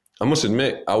I must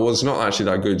admit, I was not actually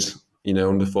that good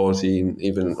under 14,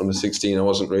 even under 16, I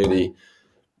wasn't really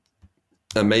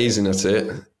amazing at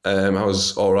it. I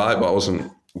was all right, but I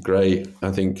wasn't great.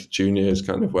 I think junior is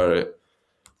kind of where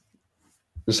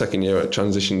the second year it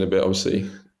transitioned a bit, obviously,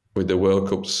 with the World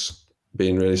Cups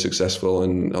being really successful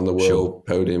and on the world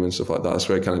podium and stuff like that. That's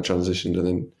where it kind of transitioned. And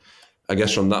then I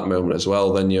guess from that moment as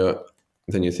well, then you're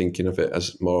thinking of it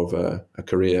as more of a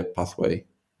career pathway.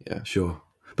 Yeah, sure.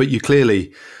 But you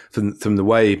clearly, from the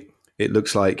way it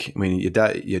looks like, I mean, your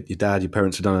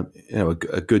parents have done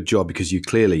a good job, because you've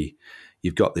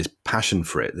got this passion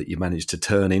for it that you managed to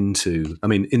turn into. I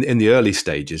mean, in the early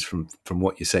stages, from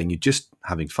what you're saying, you're just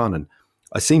having fun. And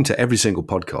I seem to every single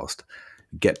podcast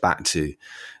get back to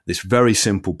this very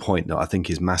simple point that I think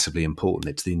is massively important.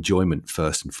 It's the enjoyment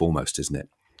first and foremost, isn't it?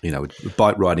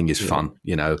 Bike riding is fun,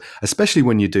 especially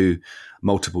when you do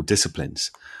multiple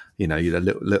disciplines.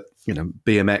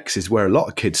 BMX is where a lot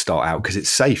of kids start out because it's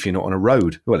safe. You're not on a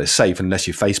road. Well, it's safe unless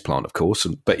you face plant, of course.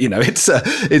 But it's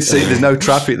there's no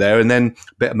traffic there. And then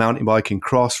a bit of mountain biking,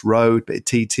 cross road, bit of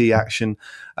TT action,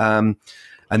 and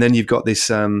then you've got this.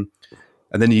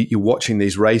 And then you're watching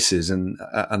these races, and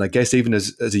I guess even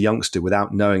as a youngster,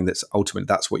 without knowing that's ultimately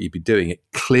that's what you'd be doing, it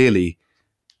clearly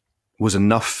was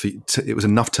enough. It was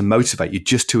enough to motivate you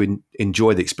just to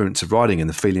enjoy the experience of riding and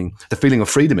the feeling of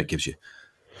freedom it gives you.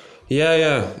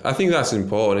 Yeah. I think that's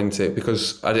important, isn't it?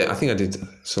 Because I think I did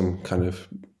some kind of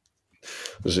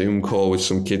Zoom call with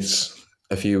some kids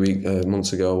a few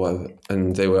months ago, or whatever,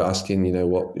 and they were asking,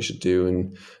 what you should do.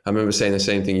 And I remember saying the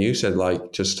same thing you said,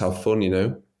 like, just have fun,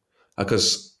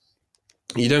 because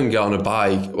you don't get on a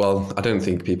bike. Well, I don't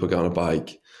think people get on a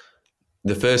bike.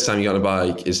 The first time you get on a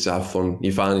bike is to have fun.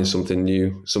 You're finding something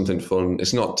new, something fun.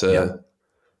 It's not to...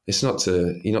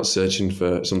 you're not searching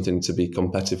for something to be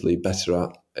competitively better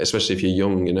at, especially if you're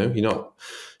young, you're not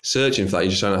searching for that.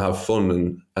 You're just trying to have fun.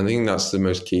 And I think that's the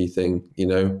most key thing,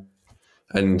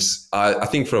 and I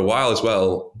think for a while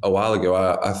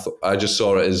ago, I just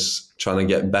saw it as trying to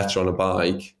get better on a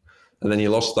bike. And then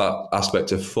you lost that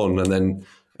aspect of fun. And then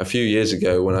a few years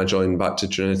ago, when I joined back to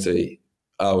Trinity,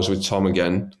 I was with Tom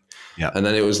again. Yeah. And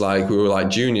then it was like, we were like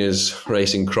juniors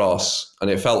racing cross, and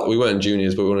it felt, we weren't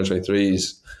juniors, but we were under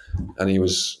 23s. And he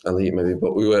was elite maybe,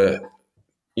 but you were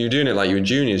doing it like you were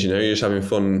juniors, you're just having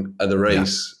fun at the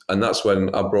race. Yeah. And that's when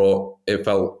it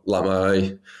felt like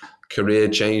my career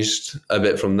changed a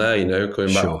bit from there,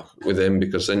 coming back with him,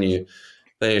 because then you're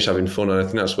just having fun. And I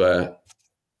think that's where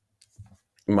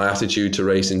my attitude to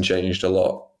racing changed a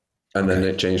lot. And then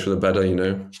it changed for the better,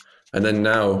 And then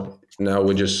now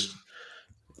we're just,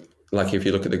 like, if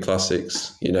you look at the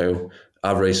classics,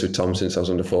 I've raced with Tom since I was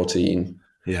under 14.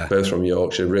 Yeah, both from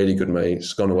Yorkshire, really good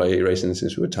mates, gone away racing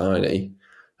since we were tiny.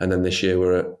 And then this year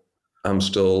we're at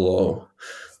Amstel or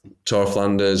Tour of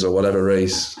Flanders or whatever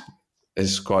race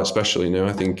is quite special,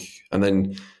 I think. And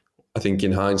then I think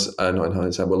in hindsight, not in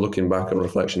hindsight, but looking back on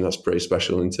reflection, that's pretty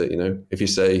special, isn't it? If you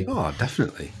say, oh,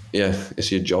 definitely, yeah,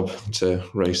 it's your job to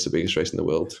race the biggest race in the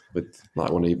world with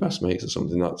like one of your best mates or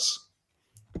something.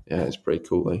 It's pretty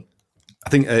cool, eh? I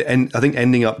think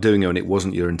ending up doing it when it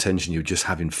wasn't your intention, you were just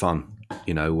having fun,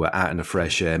 out in the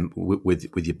fresh air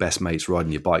with your best mates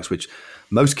riding your bikes, which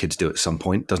most kids do at some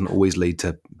point. Doesn't always lead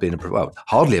to being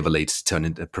hardly ever leads to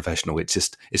turning into a professional. It's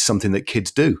something that kids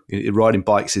do. Riding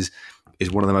bikes is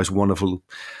one of the most wonderful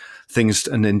things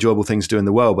and enjoyable things to do in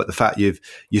the world. But the fact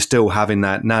you're still having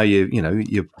that now, you're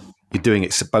doing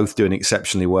it, both doing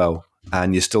exceptionally well,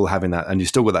 and you're still having that, and you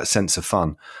still got that sense of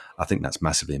fun. I think that's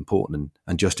massively important.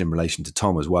 And just in relation to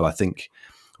Tom as well, I think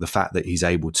the fact that he's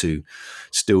able to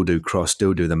still do cross,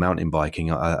 still do the mountain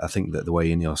biking, I think that the way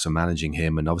Ineos are managing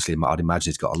him, and obviously I'd imagine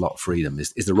he's got a lot of freedom,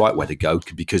 is the right way to go,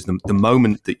 because the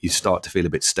moment that you start to feel a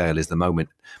bit stale is the moment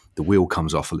the wheel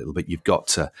comes off a little bit. You've got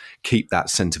to keep that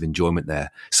sense of enjoyment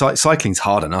there. Cycling's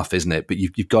hard enough, isn't it? But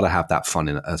you've got to have that fun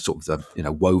in a sort of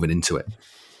woven into it.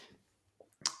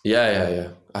 Yeah.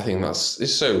 I think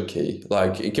it's so key.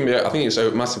 Like, it can be, I think it's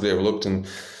so massively overlooked, and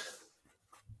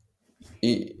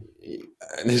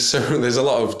there's a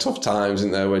lot of tough times,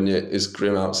 isn't there, when it's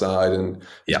grim outside and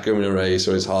it's grim in a race,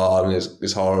 or it's hard and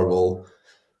it's horrible.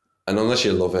 And unless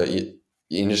you love it,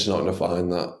 you're just not going to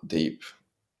find that deep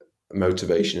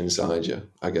motivation inside you,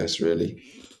 I guess, really.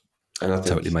 And I think,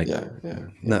 totally, mate. Yeah.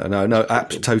 No,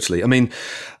 totally. I mean,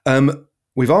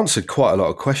 we've answered quite a lot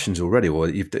of questions already. Well,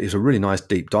 it's a really nice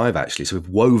deep dive, actually. So we've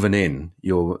woven in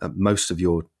most of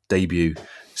your debut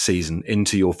season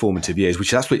into your formative years, which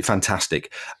is absolutely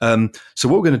fantastic. So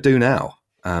what we're going to do now,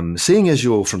 seeing as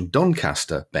you're from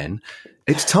Doncaster, Ben,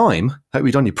 it's time, hope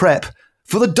you've done your prep,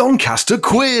 for the Doncaster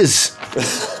quiz.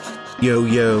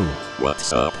 Yo,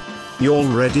 what's up? You're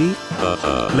ready?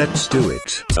 Let's do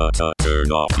it.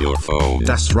 Turn off your phone.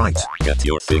 That's right. Get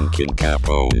your thinking cap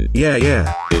on.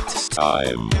 Yeah. It's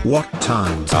time. What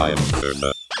time? Time for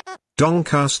the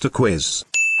Doncaster quiz.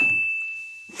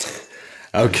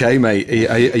 Okay, mate.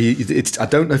 I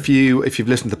don't know if you've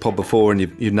listened to the pod before and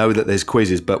you know that there's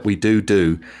quizzes, but we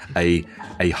do a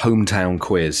hometown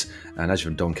quiz. And as you're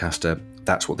from Doncaster,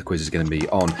 that's what the quiz is going to be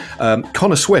on.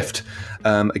 Connor Swift,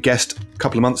 a guest a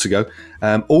couple of months ago,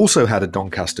 also had a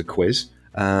Doncaster quiz.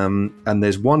 And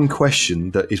there's one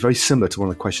question that is very similar to one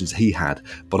of the questions he had,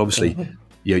 but obviously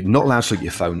you're not allowed to look at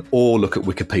your phone or look at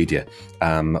Wikipedia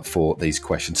for these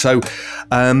questions. So,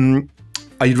 are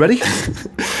you ready?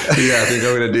 Yeah, I think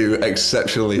I'm going to do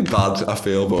exceptionally bad, I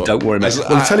feel. But don't worry, mate.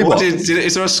 Well, I'll tell you what.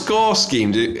 Is there a score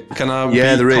scheme? Can I beat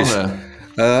there is. Connor?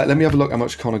 Let me have a look how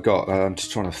much Connor got. I'm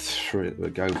just trying to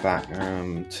go back.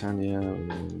 Tanya,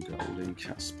 Golding,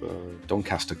 Casper,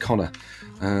 Doncaster, Connor.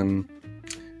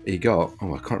 He got. I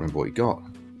can't remember what he got.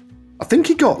 I think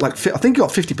he got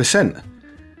 50%.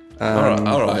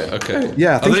 All right, okay.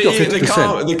 Yeah, I think he got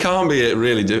 50%. They can't be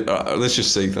really. Let's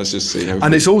just see.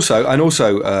 And it's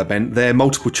also, Ben, they're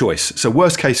multiple choice. So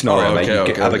worst case scenario, mate,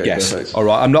 you have a guess. Perfect. All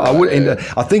right, I'm not.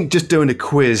 I think just doing a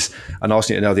quiz and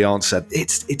asking you to know the answer.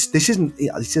 This isn't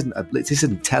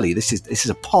telly. This is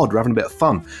a pod. We're having a bit of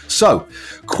fun. So,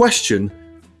 question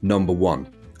number 1.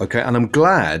 Okay, and I'm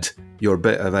glad you're a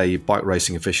bit of a bike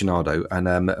racing aficionado,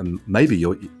 and maybe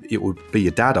it would be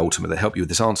your dad ultimately that help you with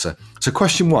this answer. So,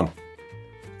 question 1.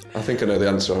 I think I know the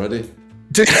answer already.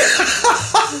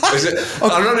 Is it? Okay. I'm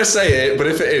not going to say it, but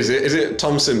if it is it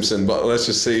Tom Simpson? But let's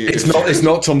just see. It's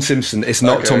not Tom Simpson. It's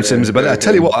not Tom Simpson. But I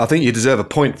tell you what, I think you deserve a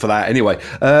point for that anyway.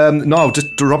 No, I'll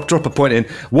just drop a point in.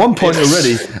 1 point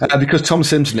already because Tom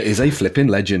Simpson is a flipping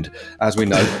legend, as we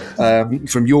know,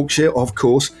 from Yorkshire, of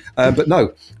course. But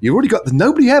no, you've already got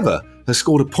nobody ever has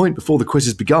scored a point before the quiz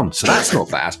has begun, so that's not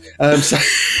bad. So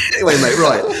anyway, mate,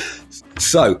 right.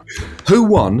 So, who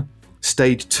won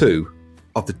Stage 2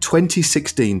 of the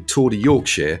 2016 Tour de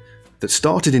Yorkshire that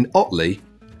started in Otley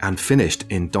and finished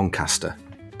in Doncaster?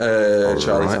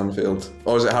 Charlie Tanfield.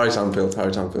 Or was it Harry Tanfield?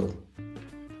 Harry Tanfield.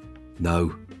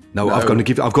 No. I've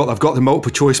got the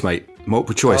multiple choice, mate.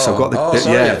 Multiple choice. I've got the.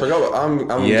 Sorry, I forgot. I'm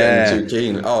getting too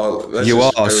keen. You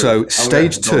are. So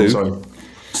Stage 2.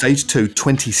 Stage 2,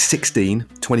 2016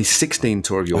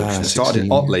 Tour of Yorkshire. Started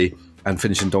in Otley and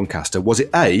finished in Doncaster. Was it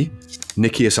A,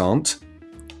 Nikias Arndt,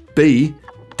 B,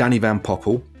 Danny Van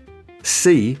Poppel,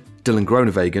 C, Dylan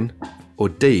Groenewegen, or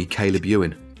D, Caleb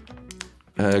Ewan?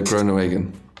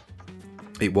 Groenewegen.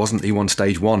 It wasn't. He won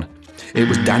Stage 1. It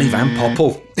was Danny Van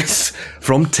Poppel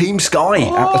from Team Sky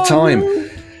at the time.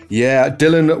 Yeah,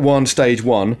 Dylan won Stage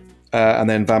 1 and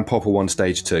then Van Poppel won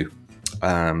Stage 2.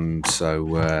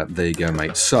 So there you go,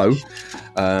 mate. So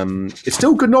it's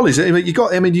still good knowledge. You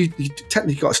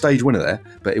technically got a stage winner there,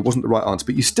 but it wasn't the right answer.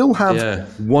 But you still have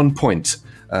 1 point,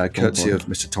 courtesy of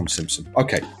Mr. Tom Simpson.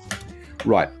 Okay,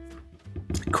 right.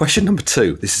 Question number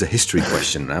 2. This is a history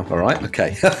question now. All right.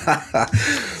 Okay.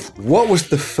 What was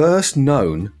the first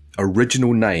known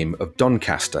original name of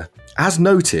Doncaster, as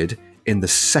noted in the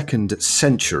 2nd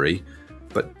century,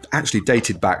 but actually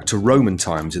dated back to Roman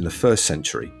times in the 1st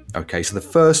century? Okay, so the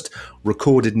first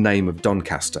recorded name of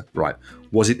Doncaster, right?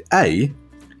 Was it A,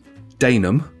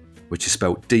 Danum, which is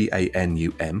spelled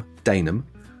D-A-N-U-M, Danum?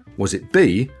 Was it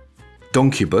B,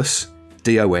 Doncubus,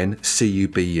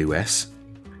 D-O-N-C-U-B-U-S?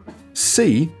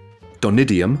 C,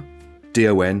 Donidium,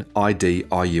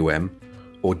 D-O-N-I-D-I-U-M?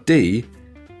 Or D,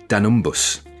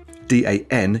 Danumbus,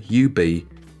 D-A-N-U-B-B-U-S?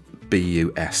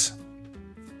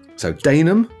 So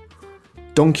Danum,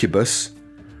 Doncubus,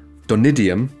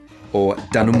 Donidium, or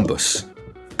Danumbus?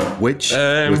 Which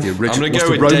was the original? I'm going to go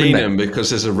with Danum because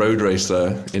there's a road race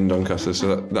there in Doncaster,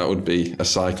 so that would be a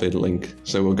cycling link.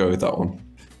 So we'll go with that one.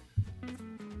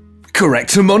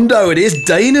 Correctamundo, it is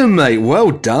Danum, mate.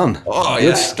 Well done. Oh,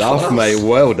 good stuff, mate.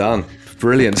 Well done.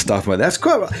 Brilliant stuff, mate. That's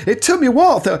quite. It took me a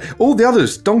while. All the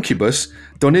others, Doncubus,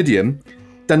 Donidium,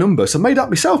 Danumbus, I made up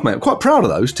myself, mate. I'm quite proud of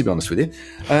those, to be honest with you.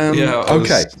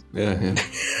 Okay.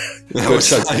 That was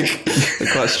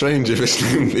quite strange if it's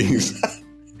doing these.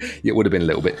 It would have been a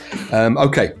little bit.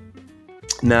 Okay.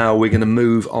 Now we're going to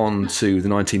move on to the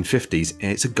 1950s.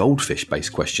 It's a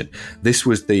goldfish-based question. This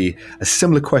was a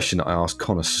similar question I asked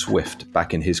Connor Swift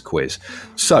back in his quiz.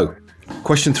 So,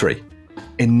 question 3.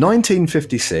 In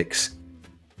 1956,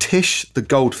 Tish the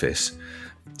goldfish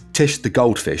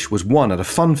was won at a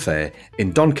fun fair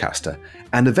in Doncaster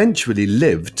and eventually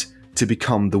lived to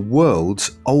become the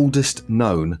world's oldest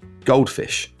known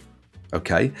goldfish.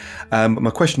 Okay?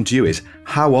 My question to you is,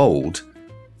 how old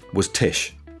was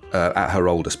Tish? at her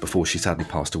oldest before she sadly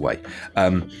passed away.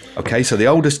 Okay, so the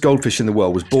oldest goldfish in the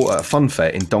world was bought at a fun fair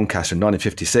in Doncaster in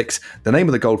 1956. The name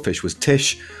of the goldfish was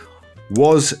Tish.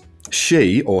 Was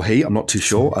she or he, I'm not too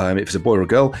sure if it's a boy or a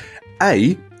girl,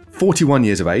 A, 41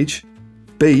 years of age,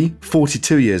 B,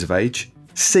 42 years of age,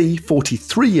 C,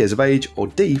 43 years of age, or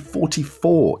D,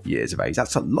 44 years of age?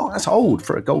 That's that's old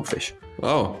for a goldfish.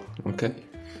 Oh, okay.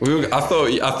 I thought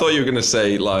you were going to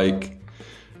say like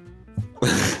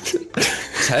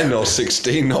 10 or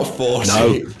 16, not 40.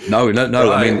 No. Right.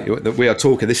 I mean, we are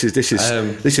talking. This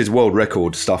is world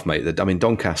record stuff, mate. I mean,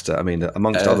 Doncaster. I mean,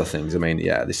 amongst other things. I mean,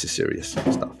 yeah, this is serious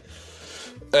stuff.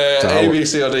 A, B,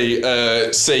 C, or D.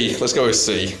 C. Let's go with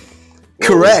C.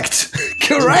 Correct.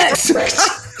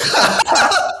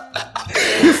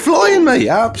 You're flying, mate.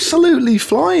 Absolutely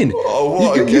flying. Oh,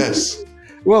 what a guess.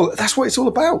 Well, that's what it's all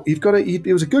about. You've got it.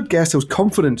 It was a good guess. There was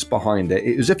confidence behind it.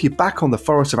 It was as if you're back on the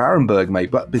Forest of Arenberg,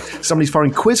 mate. But somebody's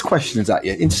firing quiz questions at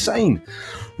you. Insane.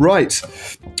 Right.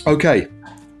 Okay.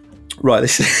 Right.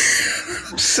 This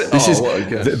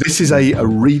is a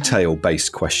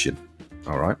retail-based question.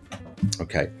 All right.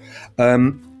 Okay.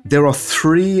 There are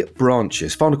 3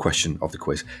 branches. Final question of the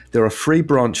quiz. There are 3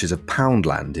 branches of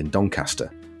Poundland in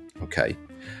Doncaster. Okay.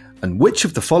 And which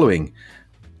of the following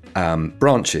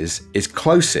branches is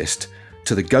closest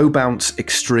to the Go Bounce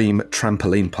Extreme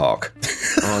Trampoline Park?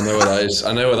 Oh, I know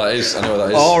where that is.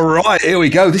 All right, here we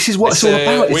go. This is what it's all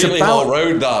about. It's Wheatley about Hall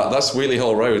Road. That's Wheatley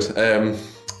Hall Road.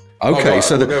 Okay,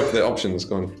 so we'll go for the options.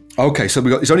 Go on. Okay, so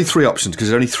there's only 3 options because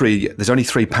there's only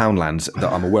 3 Poundlands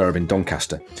that I'm aware of in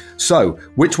Doncaster. So,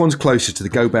 which one's closest to the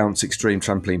Go Bounce Extreme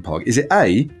Trampoline Park? Is it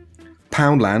A,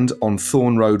 Poundland on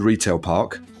Thorne Road Retail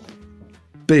Park?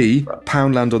 B,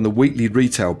 Poundland on the Wheatley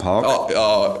Retail Park?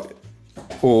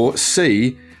 Or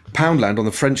C, Poundland on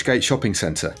the French Gate Shopping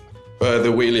Centre? The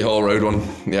Wheatley Hall Road one.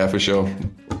 Yeah, for sure.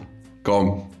 Go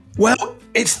on. Well,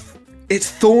 it's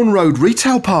Thorne Road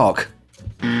Retail Park.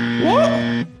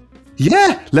 What?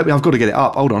 Yeah, I've got to get it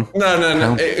up. Hold on.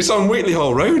 No. It's on Wheatley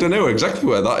Hall Road. I know exactly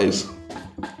where that is.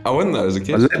 I went there as a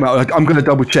kid. I'm going to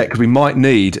double check because we might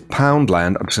need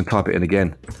Poundland. I'm just going to type it in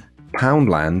again.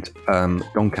 Poundland,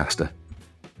 Doncaster.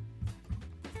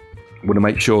 I want to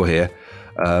make sure here.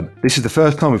 This is the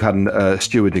first time we've had a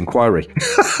steward inquiry.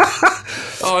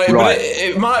 Right. But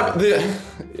it might be.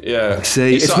 Yeah.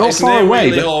 See, it's not far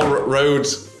away. Wheatley Hall Road.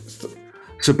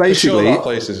 So basically, that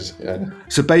place is, yeah.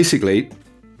 So basically,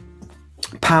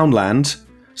 Poundland.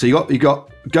 So you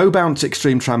got Go Bounce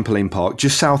Extreme Trampoline Park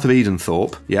just south of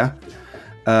Edenthorpe, yeah.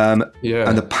 Yeah.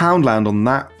 And the Poundland on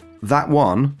that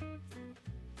one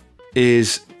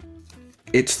is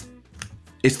it's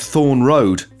Thorne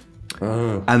Road.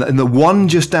 Oh. And the one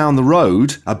just down the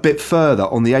road, a bit further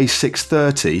on the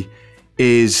A630,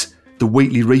 is the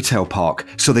Wheatley Retail Park.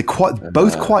 So they're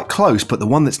both quite close, but the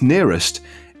one that's nearest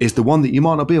is the one that you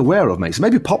might not be aware of, mate. So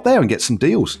maybe pop there and get some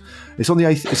deals. They're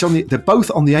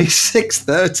both on the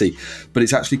A630, but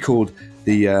it's actually called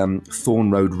the Thorne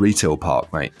Road Retail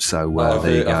Park, mate. So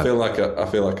there you go. I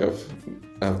feel like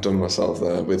I've done myself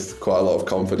there with quite a lot of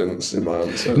confidence in my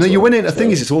answer. No, you win it. The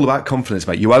thing is, it's all about confidence,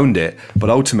 mate. You owned it,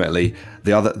 but ultimately,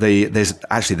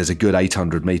 there's a good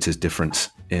 800 meters difference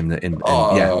in It's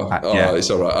all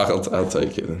right. I'll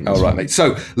take it then. All right, mate.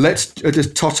 So let's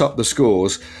just tot up the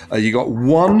scores. You got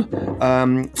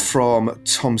 1 from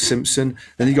Tom Simpson.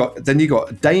 Then you got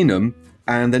Danum.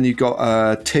 And then you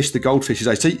got Tish the Goldfish's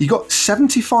age. So you got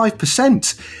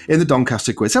 75% in the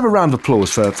Doncaster quiz. Have a round of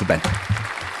applause for Ben.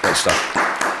 Great stuff.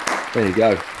 There you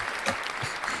go.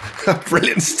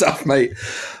 Brilliant stuff, mate.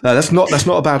 That's not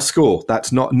a bad score.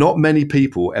 That's not many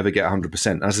people ever get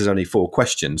 100%. As there's only 4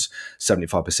 questions,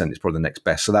 75% is probably the next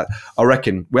best. So that I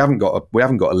reckon we haven't got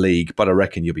a league, but I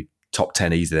reckon you'll be top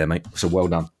 10 easy there, mate. So well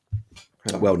done.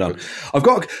 Well done.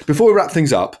 Before we wrap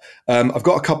things up, I've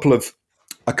got a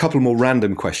couple more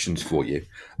random questions for you.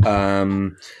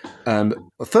 The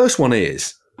first one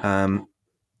is,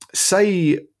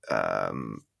 say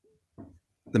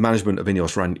the management of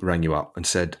Ineos rang you up and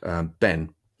said,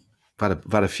 Ben, I've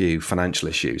had a few financial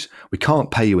issues. We can't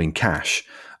pay you in cash.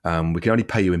 We can only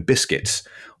pay you in biscuits.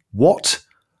 What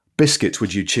biscuits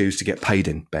would you choose to get paid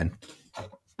in, Ben?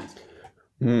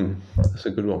 That's a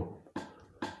good one.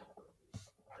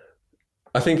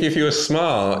 I think if you were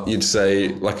smart, you'd say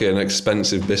like an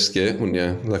expensive biscuit, wouldn't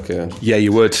you? Yeah,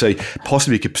 you would. So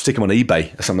possibly you could stick them on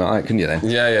eBay or something like that, couldn't you then?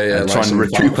 Yeah. Try and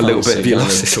recoup a little bit of your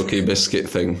losses. Cookie biscuit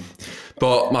thing.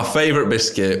 But my favourite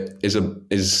biscuit is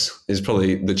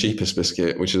probably the cheapest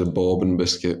biscuit, which is a bourbon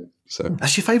biscuit. So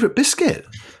that's your favourite biscuit?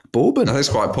 Bourbon? I think it's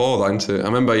quite poor, that, isn't it? I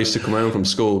remember I used to come home from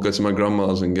school, go to my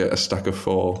grandma's and get a stack of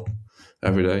 4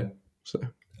 every day. So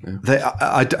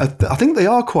I think they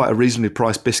are quite a reasonably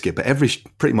priced biscuit, but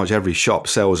pretty much every shop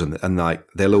sells them, and like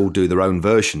they'll all do their own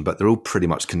version, but they're all pretty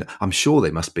much. I'm sure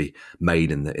they must be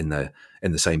made in the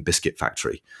same biscuit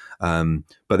factory,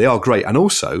 but they are great. And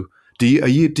also, do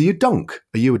you dunk?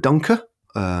 Are you a dunker?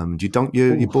 Do you dunk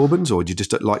your bourbons, or do you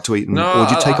just like to eat them, or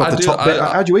do you take off the top bit?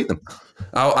 How do you eat them?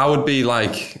 I would be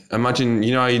like, imagine,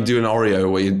 how you do an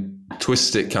Oreo where you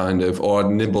twist it kind of, or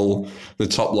nibble the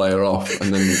top layer off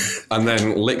and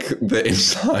then lick the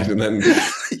inside and then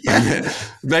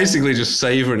basically just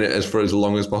savouring it for as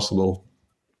long as possible.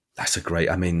 That's a great,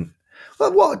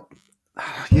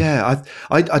 yeah,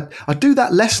 I do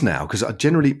that less now because I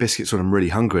generally eat biscuits when I'm really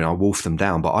hungry and I wolf them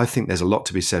down, but I think there's a lot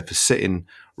to be said for sitting,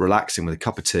 relaxing with a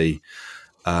cup of tea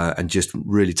and just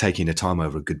really taking the time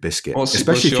over a good biscuit. What's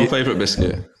your favourite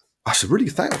biscuit? That's really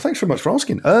thanks very much for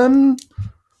asking.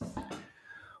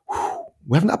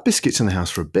 We haven't had biscuits in the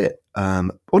house for a bit. I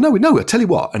tell you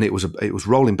what, and it was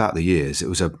rolling back the years. It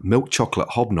was a milk chocolate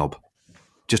hobnob,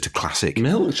 just a classic.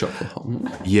 Milk chocolate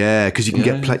hobnob? Yeah, because you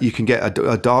can get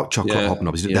a dark chocolate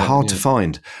hobnob. They're hard to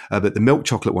find, but the milk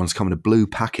chocolate ones come in a blue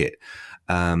packet,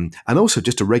 and also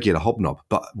just a regular hobnob.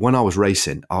 But when I was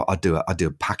racing, I do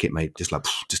a packet, mate.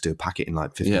 Just do a packet in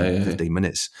like 15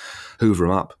 minutes, hoover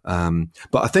them up.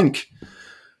 But I think,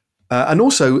 and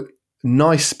also.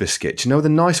 Nice biscuits, the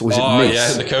nice, was it Nice?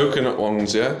 Yeah, the coconut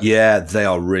ones, yeah. Yeah, they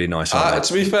are really nice.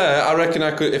 To be fair, I reckon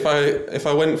I could, if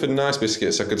I went for nice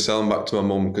biscuits, I could sell them back to my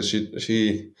mum because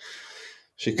she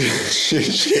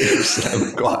sell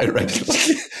them quite regularly.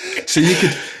 So you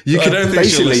could I don't think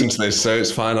she'll listen to this, so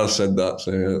it's fine. I said that,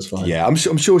 so yeah, it's fine. Yeah, I'm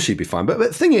sure she'd be fine. But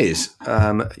the thing is,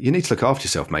 you need to look after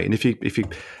yourself, mate. And if you,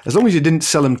 as long as you didn't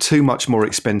sell them too much more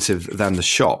expensive than the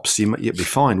shops, you'd be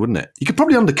fine, wouldn't it? You could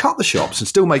probably undercut the shops and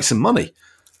still make some money.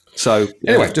 So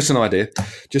anyway, just an idea.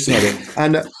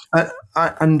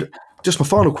 And just my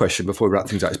final question before we wrap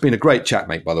things up. It's been a great chat,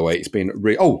 mate. By the way, it's been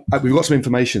we've got some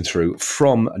information through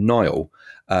from Niall,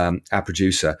 our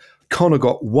producer. Connor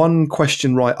got one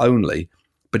question right only,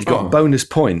 but he got a bonus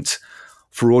point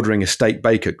for ordering a steak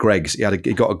bake at Greg's.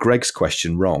 He got a Greg's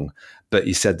question wrong, but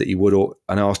he said that he would,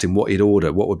 and I asked him what he'd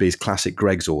order, what would be his classic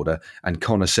Greg's order, and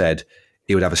Connor said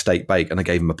he would have a steak bake, and I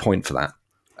gave him a point for that.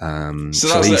 So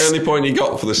that's the only point he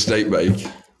got for the steak bake?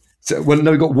 So,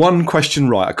 he got one question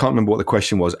right. I can't remember what the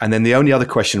question was, and then the only other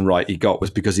question right he got was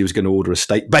because he was going to order a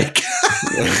steak bake.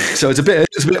 So it's a bit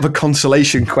of a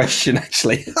consolation question,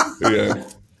 actually. Yeah.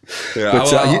 Yeah,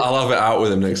 but, I'll have it out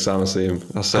with him next time I see him.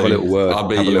 Have a little word. I'll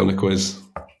beat you on the quiz.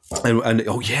 And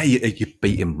you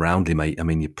beat him roundly, mate. I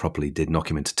mean, you probably did knock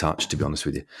him into touch, to be honest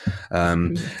with you.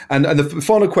 And the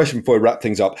final question before we wrap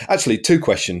things up, actually, two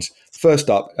questions. First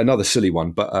up, another silly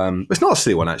one, but it's not a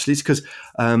silly one, actually. It's because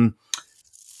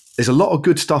there's a lot of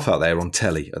good stuff out there on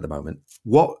telly at the moment.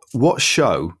 What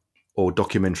show or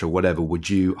documentary or whatever would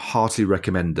you heartily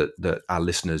recommend that our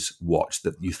listeners watch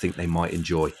that you think they might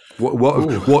enjoy?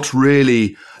 What's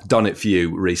really done it for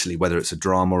you recently, whether it's a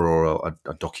drama or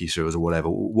a docu-series or whatever?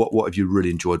 What have you really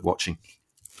enjoyed watching?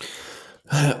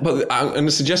 But I'm going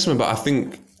to suggest something, but I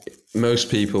think most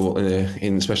people,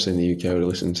 especially in the UK, would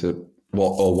listen to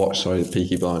watch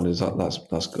Peaky Blinders.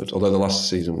 That's good. Although the last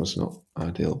season was not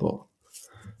ideal, but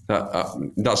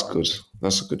that's good.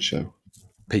 That's a good show.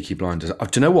 Peaky Blinders. Do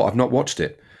you know what? I've not watched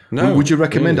it. No, would you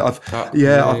recommend really? it?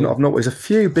 I've not. There's a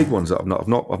few big ones that I've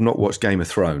not watched. Game of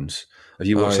Thrones. Have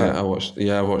you watched that? I watched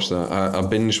that. I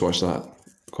binge watched that.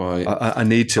 Quite. I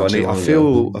need to. I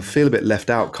feel a bit left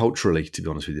out culturally, to be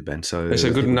honest with you, Ben. So it's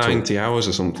a good 90 hours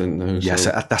or something. Though, yes,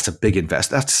 that's a big invest.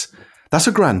 That's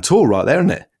a grand tour right there,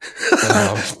 isn't it?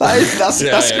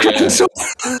 That's a grand tour.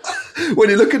 When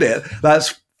you look at it,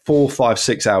 that's 4, 5,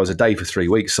 6 hours a day for 3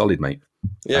 weeks, solid, mate.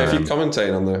 Yeah, if you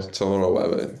commentate on the tour or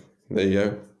whatever, there you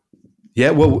go. Yeah,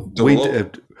 well,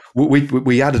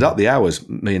 we added up the hours,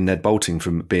 me and Ned Bolting,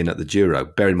 from being at the Giro.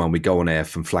 Bear in mind, we go on air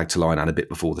from flag to line and a bit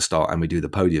before the start, and we do the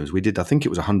podiums. We did, I think it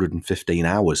was 115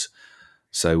 hours.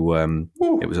 So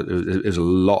it was a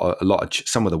lot of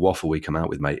some of the waffle we come out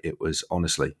with, mate. It was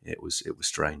honestly, it was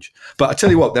strange. But I tell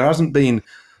you what, there hasn't been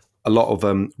a lot of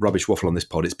rubbish waffle on this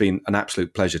pod. It's been an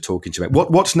absolute pleasure talking to you, mate.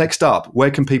 What's next up? Where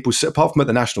can people sit, apart from at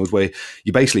the Nationals, where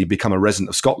you basically become a resident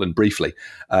of Scotland briefly?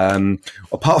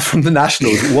 Apart from the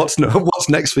Nationals, what's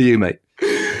next for you, mate?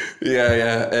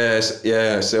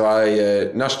 So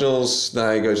I Nationals. Then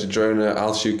I go to Girona,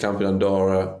 altitude camp in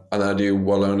Andorra, and then I do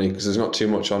Wallonie because there's not too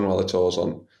much on while the tour's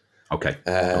on. Okay.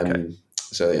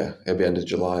 So yeah, it'll be end of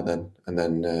July then, and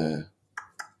then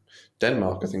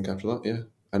Denmark, I think, after that. Yeah.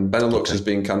 And Benelux has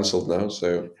been cancelled now,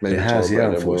 so maybe it has,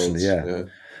 unfortunately, yeah.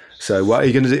 So what are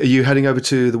you going to do? Are you heading over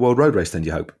to the World Road Race then, do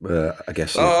you hope? I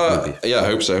guess. Yeah, I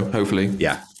hope so. Hopefully.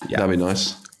 Yeah. That'd be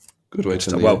nice. Good way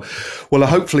to Well,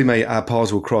 hopefully, mate, our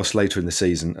paths will cross later in the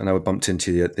season. I know I bumped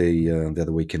into you the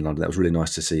other week in London. That was really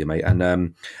nice to see you, mate.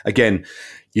 And again,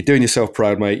 you're doing yourself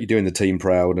proud, mate. You're doing the team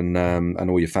proud and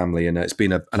all your family. And it's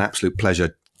been an absolute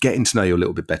pleasure getting to know you a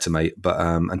little bit better, mate. But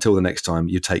until the next time,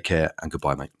 you take care and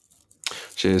goodbye, mate.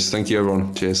 Cheers. Thank you,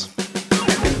 everyone. Cheers.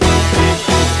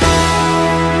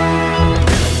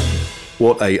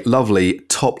 What a lovely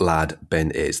top lad Ben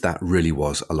is. That really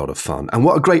was a lot of fun. And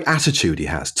what a great attitude he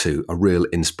has too. A real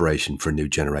inspiration for a new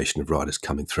generation of riders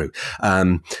coming through.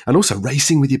 And also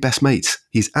racing with your best mates.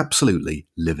 He's absolutely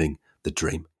living the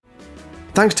dream.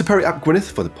 Thanks to Perry Ap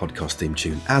Gwyneth for the podcast theme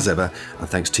tune, as ever, and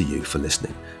thanks to you for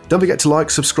listening. Don't forget to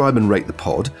like, subscribe and rate the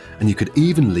pod, and you could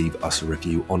even leave us a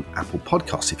review on Apple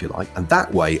Podcasts if you like, and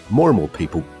that way more and more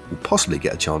people will possibly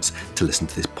get a chance to listen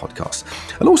to this podcast.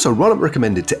 And also, why not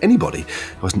recommend it to anybody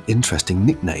who has an interesting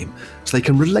nickname so they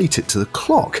can relate it to the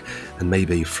clock and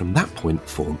maybe from that point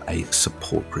form a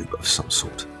support group of some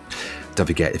sort. Don't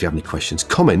forget, if you have any questions,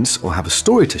 comments, or have a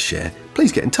story to share,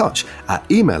 please get in touch. Our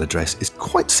email address is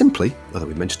quite simply, although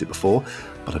we mentioned it before,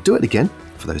 but I'll do it again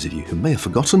for those of you who may have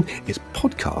forgotten, it's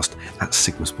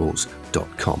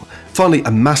podcast@sigmasports.com. Finally,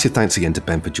 a massive thanks again to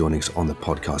Ben for joining us on the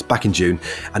podcast back in June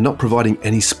and not providing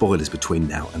any spoilers between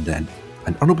now and then.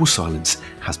 An honourable silence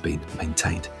has been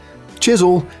maintained. Cheers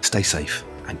all, stay safe,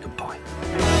 and goodbye.